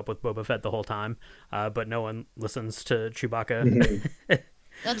something is up with Boba Fett the whole time, but no one listens to Chewbacca. Mm-hmm.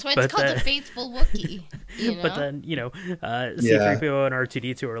 That's why it's called the Faithful Wookiee. But then, C-3PO and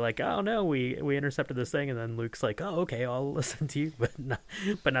R2-D2 are like, oh no, we intercepted this thing, and then Luke's like, oh okay, I'll listen to you, but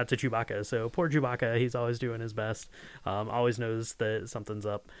not to Chewbacca. So poor Chewbacca, he's always doing his best, always knows that something's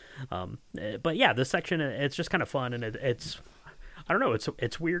up. But yeah, this section, it's just kind of fun, and it's I don't know,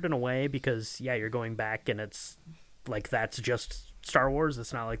 it's weird in a way because you're going back and it's like that's just Star Wars.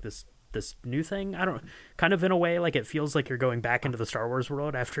 It's not like this new thing. I don't, kind of in a way, like it feels like you're going back into the Star Wars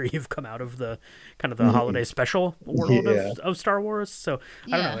world after you've come out of the kind of the holiday special world of Star Wars. So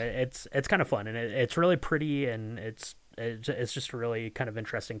I don't know, it's kind of fun, and it's really pretty, and it's just a really kind of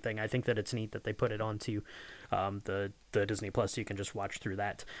interesting thing. I think that it's neat that they put it onto the Disney Plus, so you can just watch through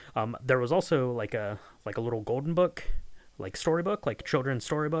that. There was also like a little golden book, like storybook, like children's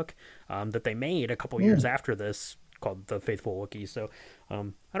storybook that they made a couple years after this, called The Faithful Wookiee. So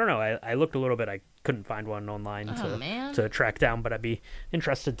I don't know, I looked a little bit, I couldn't find one online to track down, but I'd be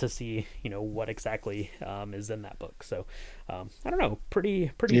interested to see what exactly is in that book. So I don't know,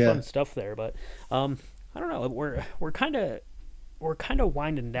 pretty fun stuff there. But I don't know, we're kind of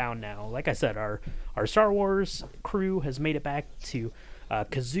winding down now. Like I said, our Star Wars crew has made it back to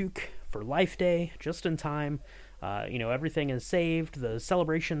Kashyyyk for Life Day just in time. Everything is saved. The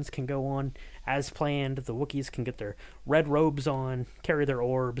celebrations can go on as planned. The Wookiees can get their red robes on, carry their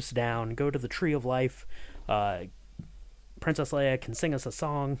orbs down, go to the Tree of Life. Princess Leia can sing us a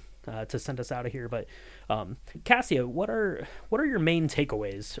song to send us out of here. But Cassia, what are your main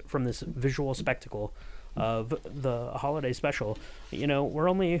takeaways from this visual spectacle of the holiday special? We're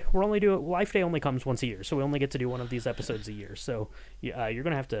only doing Life Day, only comes once a year, so we only get to do one of these episodes a year. So you're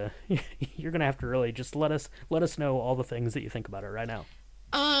gonna have to really just let us know all the things that you think about it right now.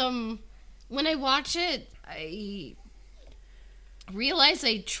 When I watch it, I realize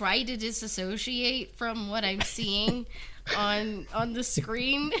I try to disassociate from what I'm seeing on the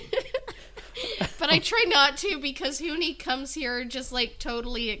screen. But I try not to, because Huni comes here just like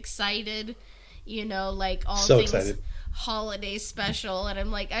totally excited, like all so things excited. Holiday special, and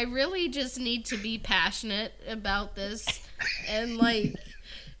I'm like, I really just need to be passionate about this and like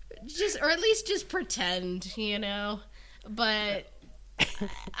or at least just pretend, but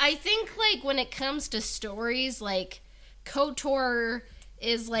I think like when it comes to stories, like KOTOR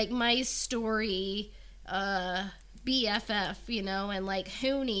is like my story BFF, and like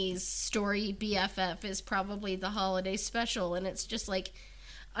Huni's story BFF is probably the holiday special, and it's just like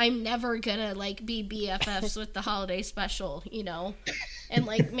I'm never gonna like be BFFs with the holiday special, and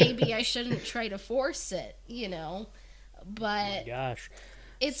like maybe I shouldn't try to force it, but oh my gosh,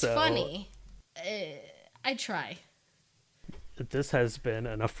 it's funny. I try. This has been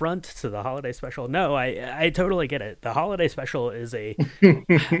an affront to the holiday special. No, I totally get it. The holiday special is it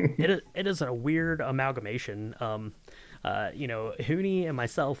is a weird amalgamation. Huni and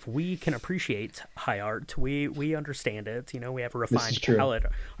myself, we can appreciate high art. We understand it. We have a refined palate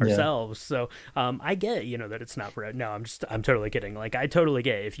ourselves. So I get, that it's not for. No, I'm totally kidding. Like I totally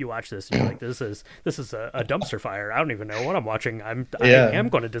get if you watch this and you're like, this is a dumpster fire. I don't even know what I'm watching. I am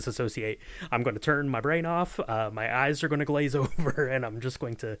going to disassociate. I'm going to turn my brain off. My eyes are going to glaze over, and I'm just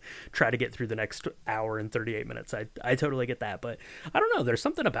going to try to get through the next hour and 38 minutes. I totally get that, but I don't know. There's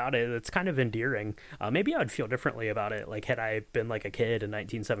something about it that's kind of endearing. Maybe I would feel differently about it like had I been like a kid in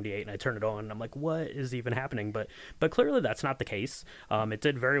 1978 and I turned it on and I'm like, what is even happening? But clearly that's not the case. It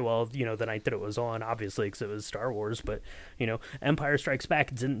did very well, you know, the night that it was on, obviously, because it was Star Wars. But, you know, Empire Strikes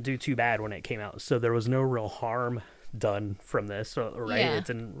Back didn't do too bad when it came out, so there was no real harm done from this, right? Yeah. It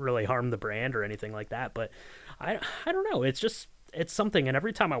didn't really harm the brand or anything like that. But I don't know. It's just, it's something, and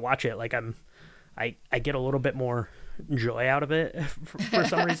every time I watch it, like I get a little bit more joy out of it for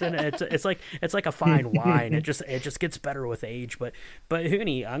some reason. It's like a fine wine. It just gets better with age. But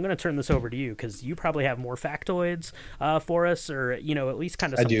Hooney, I'm going to turn this over to you because you probably have more factoids for us, or, you know, at least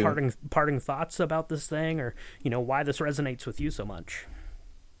kind of some parting thoughts about this thing, or, you know, why this resonates with you so much.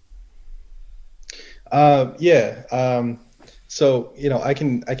 So, you know, I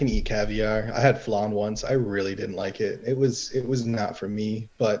can eat caviar. I had flan once. I really didn't like it. It was not for me,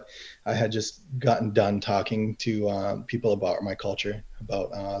 but I had just gotten done talking to people about my culture,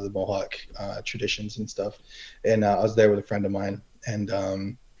 about the Mohawk traditions and stuff. And I was there with a friend of mine, and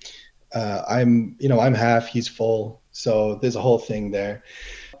I'm half, he's full. So there's a whole thing there.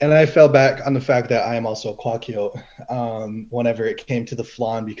 And I fell back on the fact that I am also a Kwakyo whenever it came to the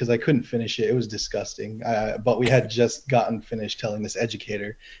flan, because I couldn't finish it. It was disgusting. But we had just gotten finished telling this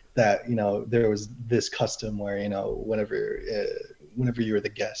educator that, you know, there was this custom where, you know, whenever you were the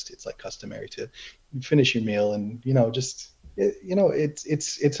guest, it's like customary to finish your meal, and, you know, just, you know,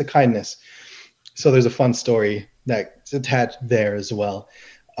 it's a kindness. So there's a fun story that's attached there as well.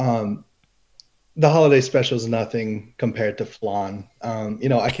 The holiday special is nothing compared to flan. You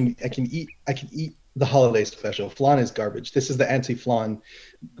know, I can eat the holiday special. Flan is garbage. This is the anti-flan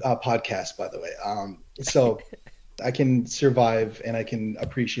podcast, by the way. So I can survive and I can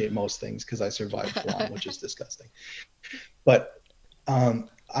appreciate most things because I survived flan, which is disgusting. But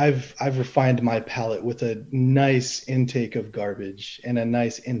I've refined my palate with a nice intake of garbage and a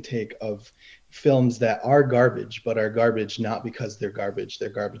nice intake of films that are garbage, but are garbage not because they're garbage. They're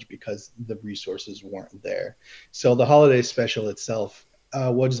garbage because the resources weren't there. So the holiday special itself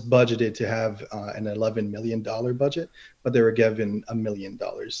was budgeted to have an $11 million budget, but they were given $1 million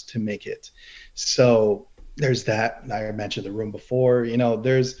to make it. So there's that. I mentioned the room before. You know,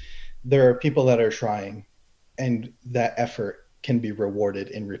 there are people that are trying, and that effort can be rewarded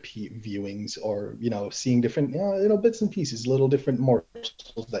in repeat viewings, or, you know, seeing different, you know, bits and pieces, little different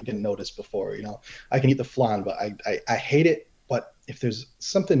morsels that I didn't notice before. You know, I can eat the flan, but I hate it. But if there's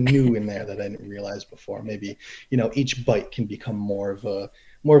something new in there that I didn't realize before, maybe, you know, each bite can become more of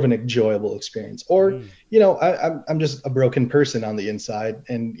an enjoyable experience. Or, you know, I'm just a broken person on the inside,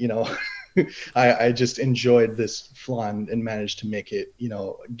 and, you know, I just enjoyed this flan and managed to make it, you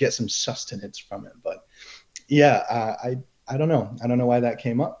know, get some sustenance from it. But yeah, I don't know. I don't know why that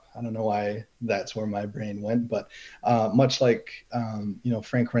came up. I don't know why that's where my brain went. But much like, you know,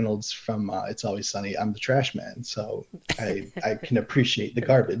 Frank Reynolds from It's Always Sunny, I'm the trash man. So I can appreciate the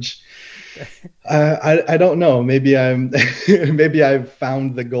garbage. I don't know. Maybe maybe I've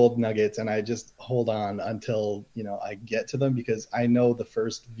found the gold nuggets and I just hold on until, you know, I get to them, because I know the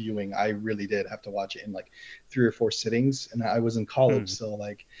first viewing, I really did have to watch it in like 3 or 4 sittings. And I was in college. So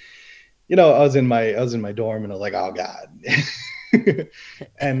like, you know, I was in my dorm and I was like, oh God.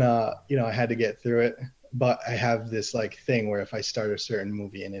 And, you know, I had to get through it. But I have this like thing where if I start a certain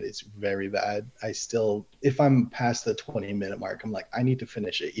movie and it's very bad, if I'm past the 20-minute mark, I'm like, I need to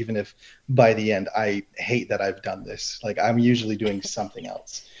finish it. Even if by the end, I hate that I've done this. Like, I'm usually doing something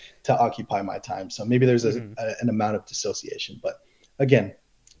else to occupy my time. So maybe there's an amount of dissociation. But again,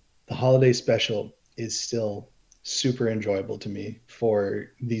 the holiday special is still super enjoyable to me for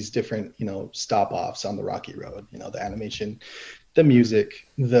these different, you know, stop-offs on the rocky road. You know, the animation, the music,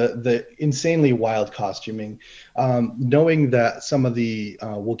 the insanely wild costuming, knowing that some of the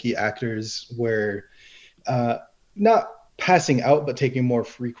Wookiee actors were not passing out but taking more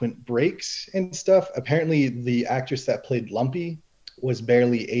frequent breaks and stuff. Apparently the actress that played Lumpy was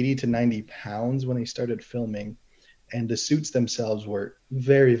barely 80 to 90 pounds when they started filming, and the suits themselves were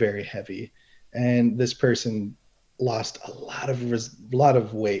very, very heavy, and this person lost a lot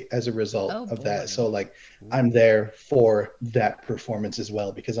of weight as a result of that. So like, I'm there for that performance as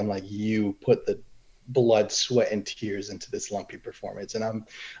well, because I'm like, you put the blood, sweat, and tears into this Lumpy performance, and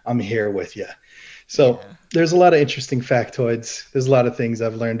I'm here with you. So there's a lot of interesting factoids. There's a lot of things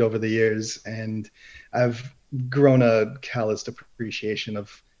I've learned over the years, and I've grown a calloused appreciation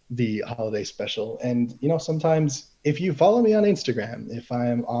of the holiday special. And, you know, sometimes if you follow me on Instagram, if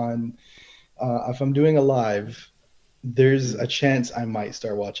I'm doing a live, there's a chance I might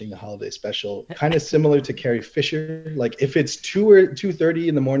start watching the holiday special, kind of similar to Carrie Fisher. Like if it's 2 or 2:30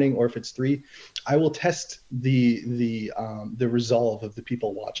 in the morning, or if it's 3, I will test the resolve of the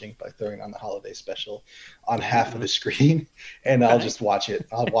people watching by throwing on the holiday special on half of the screen, and I'll just watch it.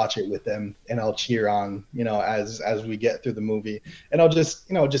 I'll watch it with them, and I'll cheer on, as we get through the movie, and I'll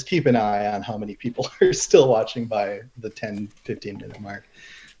just keep an eye on how many people are still watching by the 10-15 minute mark.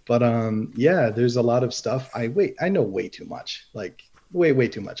 But yeah, there's a lot of stuff. I know way too much, like way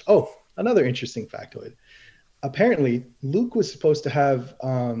too much. Oh, another interesting factoid. Apparently, Luke was supposed to have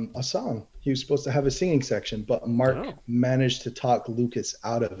a song. He was supposed to have a singing section, but Mark managed to talk Lucas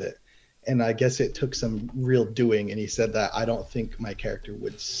out of it. And I guess it took some real doing. And he said that I don't think my character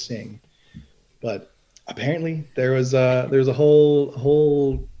would sing. But apparently, there was a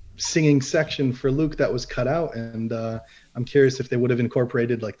whole singing section for Luke that was cut out, and I'm curious if they would have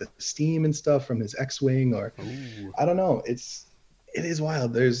incorporated like the steam and stuff from his X-wing, or I don't know. It is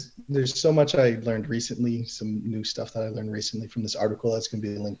wild. There's so much I learned recently, some new stuff that I learned recently from this article that's going to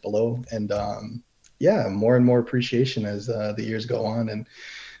be linked below, and yeah, more and more appreciation as the years go on. And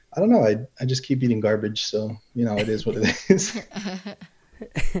I don't know, I just keep eating garbage, so it is what it is.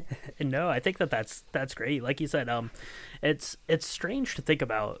 No, I think that's great. Like you said, it's strange to think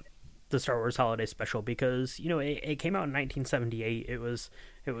about the Star Wars Holiday Special because it came out in 1978. It was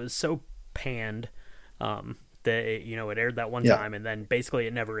so panned that it aired that one time, and then basically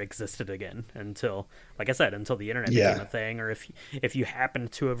it never existed again until, like I said, until the internet became a thing, or if you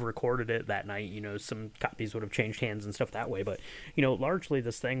happened to have recorded it that night, some copies would have changed hands and stuff that way. But largely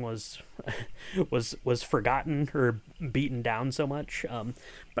this thing was forgotten or beaten down so much.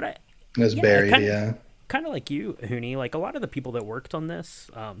 But it was buried, kind of like you, Hooney, like a lot of the people that worked on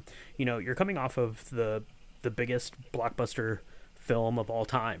this, you're coming off of the biggest blockbuster film of all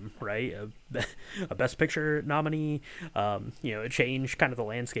time, right? A Best Picture nominee. It changed kind of the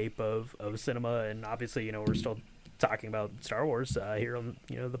landscape of cinema, and obviously, we're still talking about Star Wars here on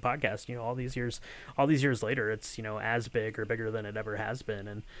the podcast. All these years later, it's as big or bigger than it ever has been.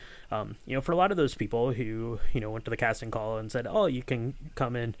 And for a lot of those people who went to the casting call and said, "Oh, you can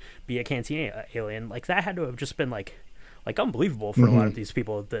come and be a Cantina alien," like that had to have just been like unbelievable for a lot of these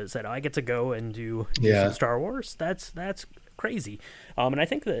people that said, "Oh, I get to go and do some Star Wars." That's crazy. And I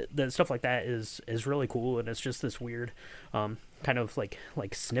think that stuff like that is really cool, and it's just this weird kind of like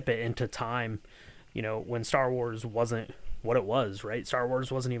snippet into time, when Star Wars wasn't what it was, right? Star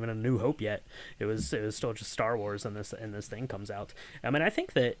Wars wasn't even A New Hope yet. It was still just Star Wars, and this thing comes out. I mean, I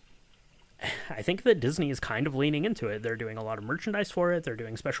think that Disney is kind of leaning into it. They're doing a lot of merchandise for it. They're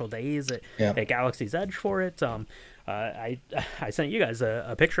doing special days at Galaxy's Edge for it. I sent you guys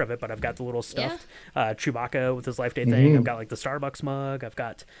a picture of it, but I've got the little stuffed Chewbacca with his Life Day thing. I've got like the Starbucks mug. I've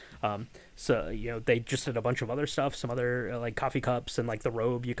got they just did a bunch of other stuff, some other like coffee cups and like the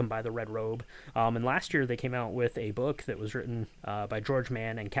robe. You can buy the red robe. And last year they came out with a book that was written by George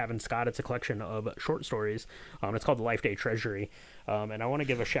Mann and Cavan Scott. It's a collection of short stories. It's called the Life Day Treasury. And I want to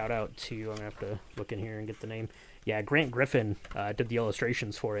give a shout out to, I'm gonna have to look in here and get the name. Yeah, Grant Griffin did the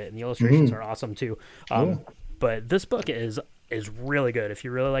illustrations for it, and the illustrations are awesome too. But this book is really good if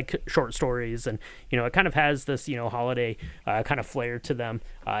you really like short stories, and it kind of has this holiday kind of flair to them.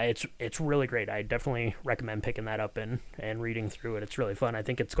 It's really great. I definitely recommend picking that up and reading through it. It's really fun. I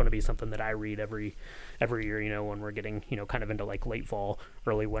think it's going to be something that I read every year. When we're getting kind of into like late fall,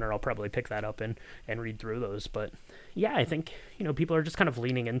 early winter, I'll probably pick that up and read through those. But yeah, I think people are just kind of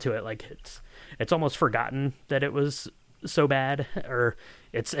leaning into it. Like it's almost forgotten that it was so bad, or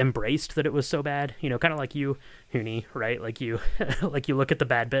it's embraced that it was so bad, kind of like you, Hooney, right? Like you look at the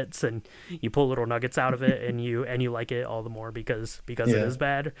bad bits and you pull little nuggets out of it, and you like it all the more because it is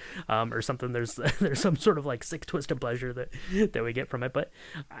bad, or something. There's some sort of like sick twisted pleasure that we get from it. But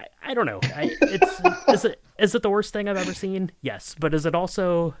I don't know. Is it the worst thing I've ever seen? Yes, but is it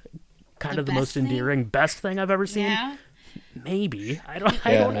also kind of the most endearing, best thing I've ever seen? Yeah. Maybe. I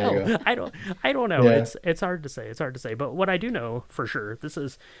don't know. I don't know. Yeah. It's hard to say. It's hard to say. But what I do know for sure, this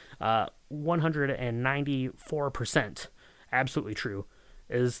is 194% absolutely true,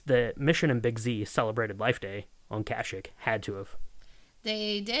 is that Mission and Big Z celebrated Life Day on Kashyyyk. Had to have.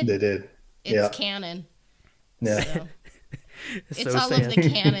 They did. It's canon. Yeah. So. It's all of the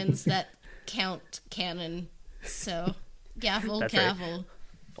canons that count canon. So gavel. Right.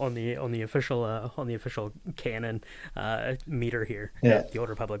 On the official canon meter here at the Old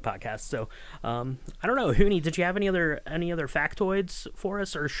Republic podcast. So I don't know, Hooney, did you have any other factoids for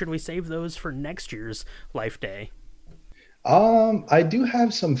us, or should we save those for next year's Life Day? I do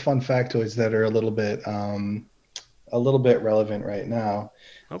have some fun factoids that are a little bit a little bit relevant right now.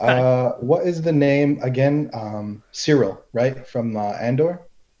 Okay. What is the name again? Cyril, right? From Andor?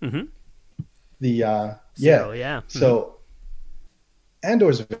 Mm-hmm. Yeah. Cyril, yeah. So Andor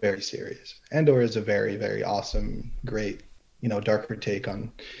is very serious. Andor is a very, very awesome, great, darker take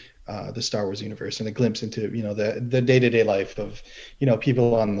on the Star Wars universe and a glimpse into, the day-to-day life of,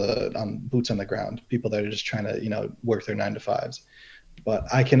 people on boots on the ground, people that are just trying to, work their 9 to 5s. But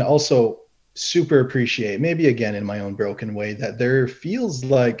I can also super appreciate, maybe again in my own broken way, that there feels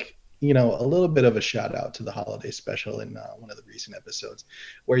like, a little bit of a shout out to the holiday special in one of the recent episodes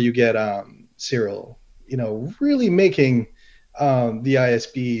where you get Cyril, really making the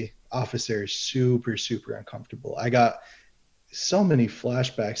ISB officers super, super uncomfortable. I got so many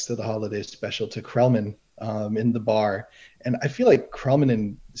flashbacks to the holiday special to Krellman in the bar. And I feel like Krellman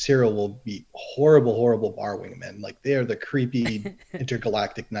and Cyril will be horrible, horrible bar wingmen. Like they are the creepy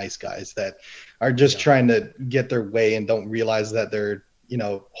intergalactic nice guys that are just trying to get their way and don't realize that they're,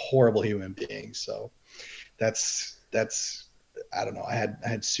 horrible human beings. So that's I don't know. I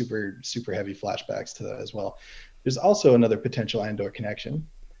had super, super heavy flashbacks to that as well. There's also another potential Andor connection.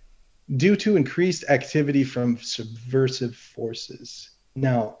 Due to increased activity from subversive forces.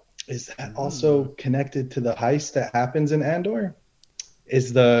 Now, is that also connected to the heist that happens in Andor?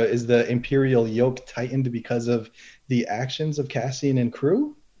 Is the Imperial yoke tightened because of the actions of Cassian and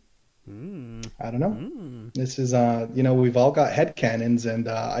crew? I don't know. This is, we've all got headcanons, and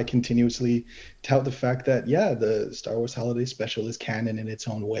I continuously tout the fact that, the Star Wars Holiday Special is canon in its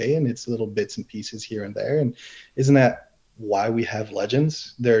own way, and it's little bits and pieces here and there. And isn't that why we have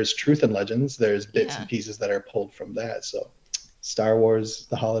legends? There's truth in legends. There's bits and pieces that are pulled from that. So Star Wars,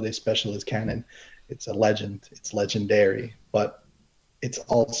 the Holiday Special is canon. It's a legend. It's legendary. But it's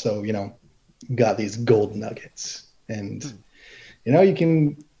also, got these gold nuggets. And, you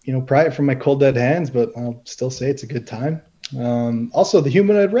can... pry it from my cold dead hands, but I'll still say it's a good time. Also, the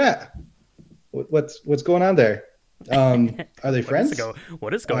humanoid rat. What's going on there? Are they friends?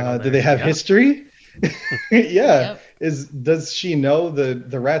 What is going on there? Do they have history? Yep. Does she know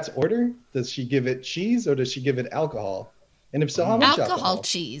the rat's order? Does she give it cheese or does she give it alcohol? And if so, how much alcohol?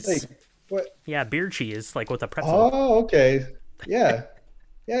 Cheese. Like, what? Yeah, beer cheese, like with a pretzel. Oh, okay. Yeah.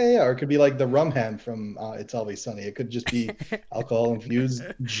 Yeah. Or it could be like the rum ham from It's Always Sunny. It could just be alcohol infused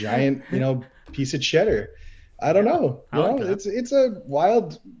giant, piece of cheddar. I don't know. It's a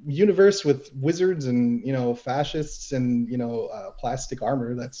wild universe with wizards and fascists and plastic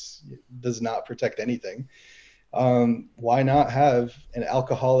armor does not protect anything. Why not have an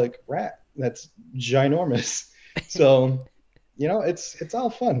alcoholic rat that's ginormous? So it's all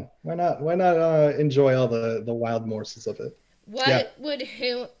fun. Why not enjoy all the wild morsels of it? What would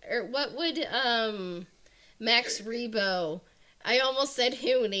Max Rebo? I almost said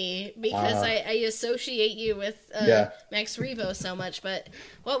Hooney because I associate you with Max Rebo so much, but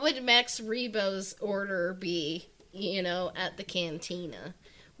what would Max Rebo's order be, at the cantina?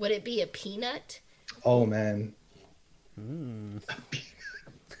 Would it be a peanut? Oh, man.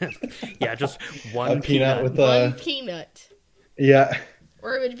 Yeah, just one peanut. With one peanut. Yeah.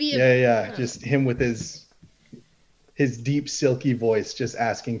 Or it would be just him with his deep silky voice just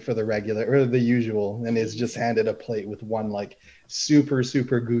asking for the regular or the usual, and is just handed a plate with one like super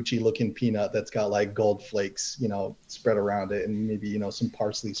super Gucci looking peanut that's got like gold flakes spread around it, and maybe some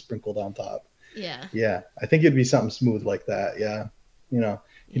parsley sprinkled on top. Yeah, I think it'd be something smooth like that.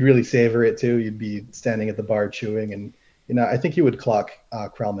 You'd really savor it too. You'd be standing at the bar chewing, and I think you would clock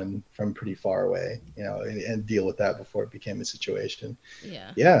Krellman from pretty far away, and deal with that before it became a situation.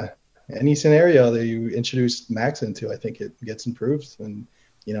 Any scenario that you introduce Max into, I think it gets improved, and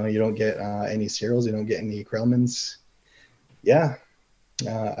you don't get any Cyrils, you don't get any Krellmans.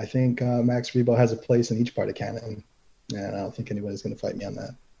 I think Max Rebo has a place in each part of canon, and I don't think anybody's going to fight me on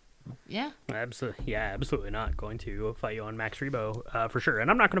that. Absolutely not going to fight you on Max Rebo for sure,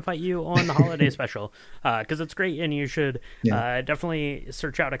 and I'm not going to fight you on the holiday special because it's great, and you should definitely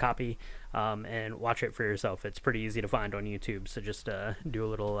search out a copy and watch it for yourself. It's pretty easy to find on YouTube, so just do a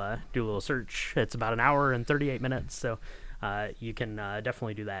little search. It's about an hour and 38 minutes, so you can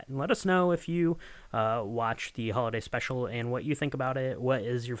definitely do that. And let us know if you watch the holiday special and what you think about it. What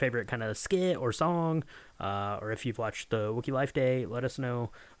is your favorite kind of skit or song? Or if you've watched the Wookiee Life Day, let us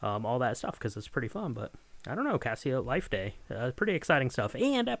know all that stuff because it's pretty fun. But I don't know, Cassia Life Day, pretty exciting stuff.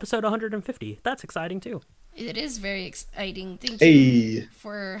 And episode 150, that's exciting too. It is very exciting. Thank you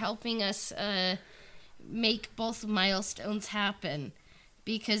for helping us make both milestones happen.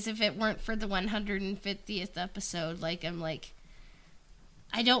 Because if it weren't for the 150th episode, I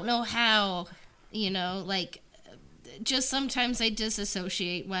don't know how, just sometimes I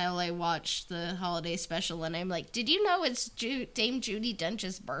disassociate while I watch the holiday special, and I'm like, did you know it's Dame Judi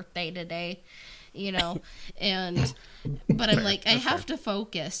Dench's birthday today? You know, but I'm like, I have to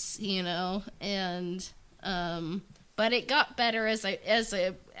focus, you know, and but it got better as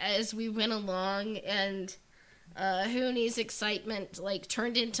we went along, and Hooney's excitement like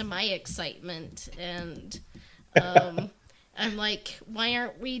turned into my excitement, and I'm like, why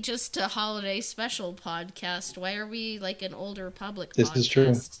aren't we just a holiday special podcast? Why are we like an Old Republic this podcast? This is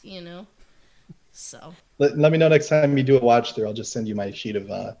true. You know? So let me know next time you do a watch through. I'll just send you my sheet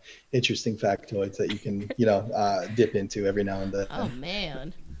of interesting factoids that you can, dip into every now and then. Oh,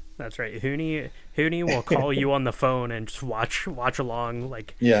 man. That's right. Hooney will call you on the phone and just watch along,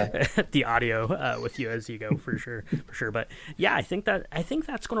 like, the audio with you as you go, for sure. But yeah, I think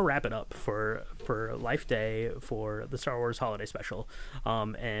that's going to wrap it up for Life Day for the Star Wars Holiday Special.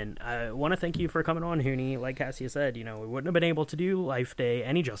 And I want to thank you for coming on, Hooney. Like Cassia said, we wouldn't have been able to do Life Day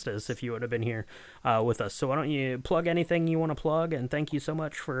any justice if you would have been here with us. So why don't you plug anything you want to plug? And thank you so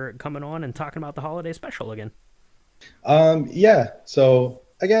much for coming on and talking about the Holiday Special again. So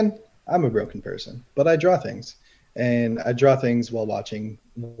again, I'm a broken person, but I draw things, and I draw things while watching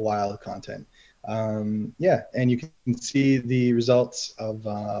wild content. And you can see the results of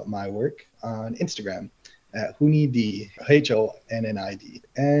my work on Instagram at Hoonid, Honnid.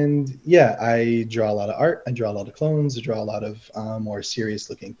 And I draw a lot of art. I draw a lot of clones. I draw a lot of more serious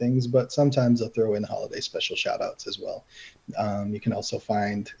looking things, but sometimes I'll throw in holiday special shout outs as well. You can also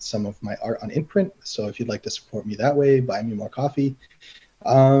find some of my art on Imprint. So if you'd like to support me that way, buy me more coffee.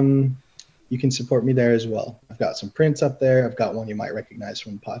 You can support me there as well. I've got some prints up there. I've got one you might recognize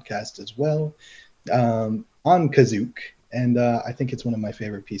from the podcast as well, on Kazook. And I think it's one of my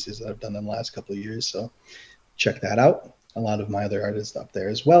favorite pieces that I've done in the last couple of years. So check that out. A lot of my other artists up there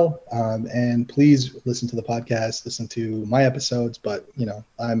as well. And please listen to the podcast, listen to my episodes, but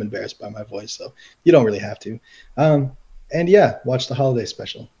I'm embarrassed by my voice, so you don't really have to. Watch the holiday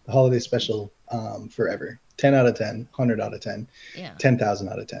special. The holiday special forever. 10 out of 10, 100 out of 10, 10,000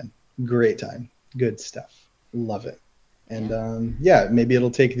 out of 10. Great time. Good stuff. Love it. And maybe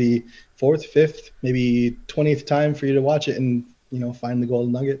it'll take the 4th, 5th, maybe 20th time for you to watch it and, find the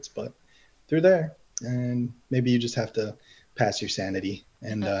golden nuggets, but through there. And maybe you just have to pass your sanity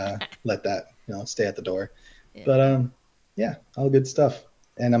and let that, stay at the door. Yeah. But all good stuff.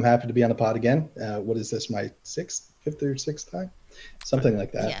 And I'm happy to be on the pod again. What is this, my 5th or 6th time? Something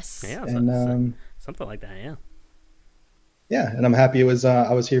like that. Yes. Yeah. And something like that. Yeah. Yeah, and I'm happy I was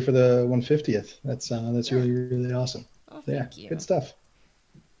here for the 150th. That's really, really awesome. Oh, thank you. Good stuff.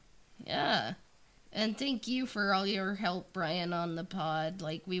 Yeah, and thank you for all your help, Brian, on the pod.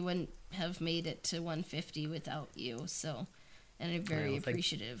 Like, we wouldn't have made it to 150 without you. So, and I'm very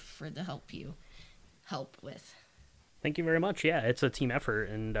appreciative for the help you help with. Thank you very much. Yeah, it's a team effort,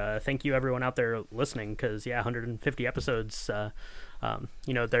 and thank you everyone out there listening. Because 150 episodes.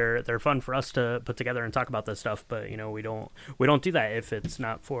 They're fun for us to put together and talk about this stuff, but we don't do that if it's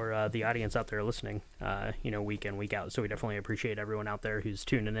not for the audience out there listening, week in, week out. So we definitely appreciate everyone out there who's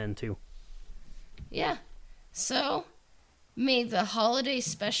tuning in too. Yeah. So may the holiday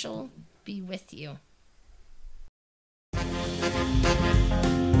special be with you.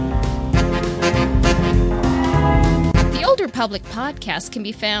 The Old Republic podcast can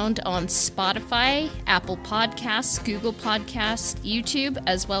be found on Spotify, Apple Podcasts, Google Podcasts, YouTube,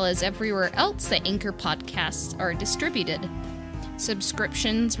 as well as everywhere else that Anchor podcasts are distributed.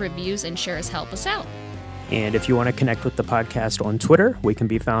 Subscriptions, reviews, and shares help us out. And if you want to connect with the podcast on Twitter, we can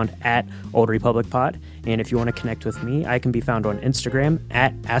be found at Old Republic Pod. And if you want to connect with me, I can be found on Instagram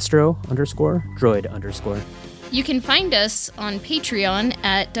at Astro_Droid_. You can find us on Patreon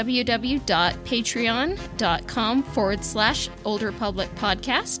at www.patreon.com/Old Republic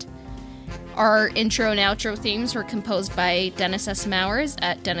Podcast. Our intro and outro themes were composed by Dennis S. Mowers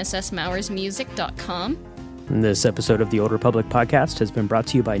at DennisSMowersMusic.com. This episode of the Old Republic Podcast has been brought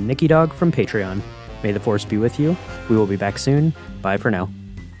to you by Nicky Dog from Patreon. May the Force be with you. We will be back soon. Bye for now.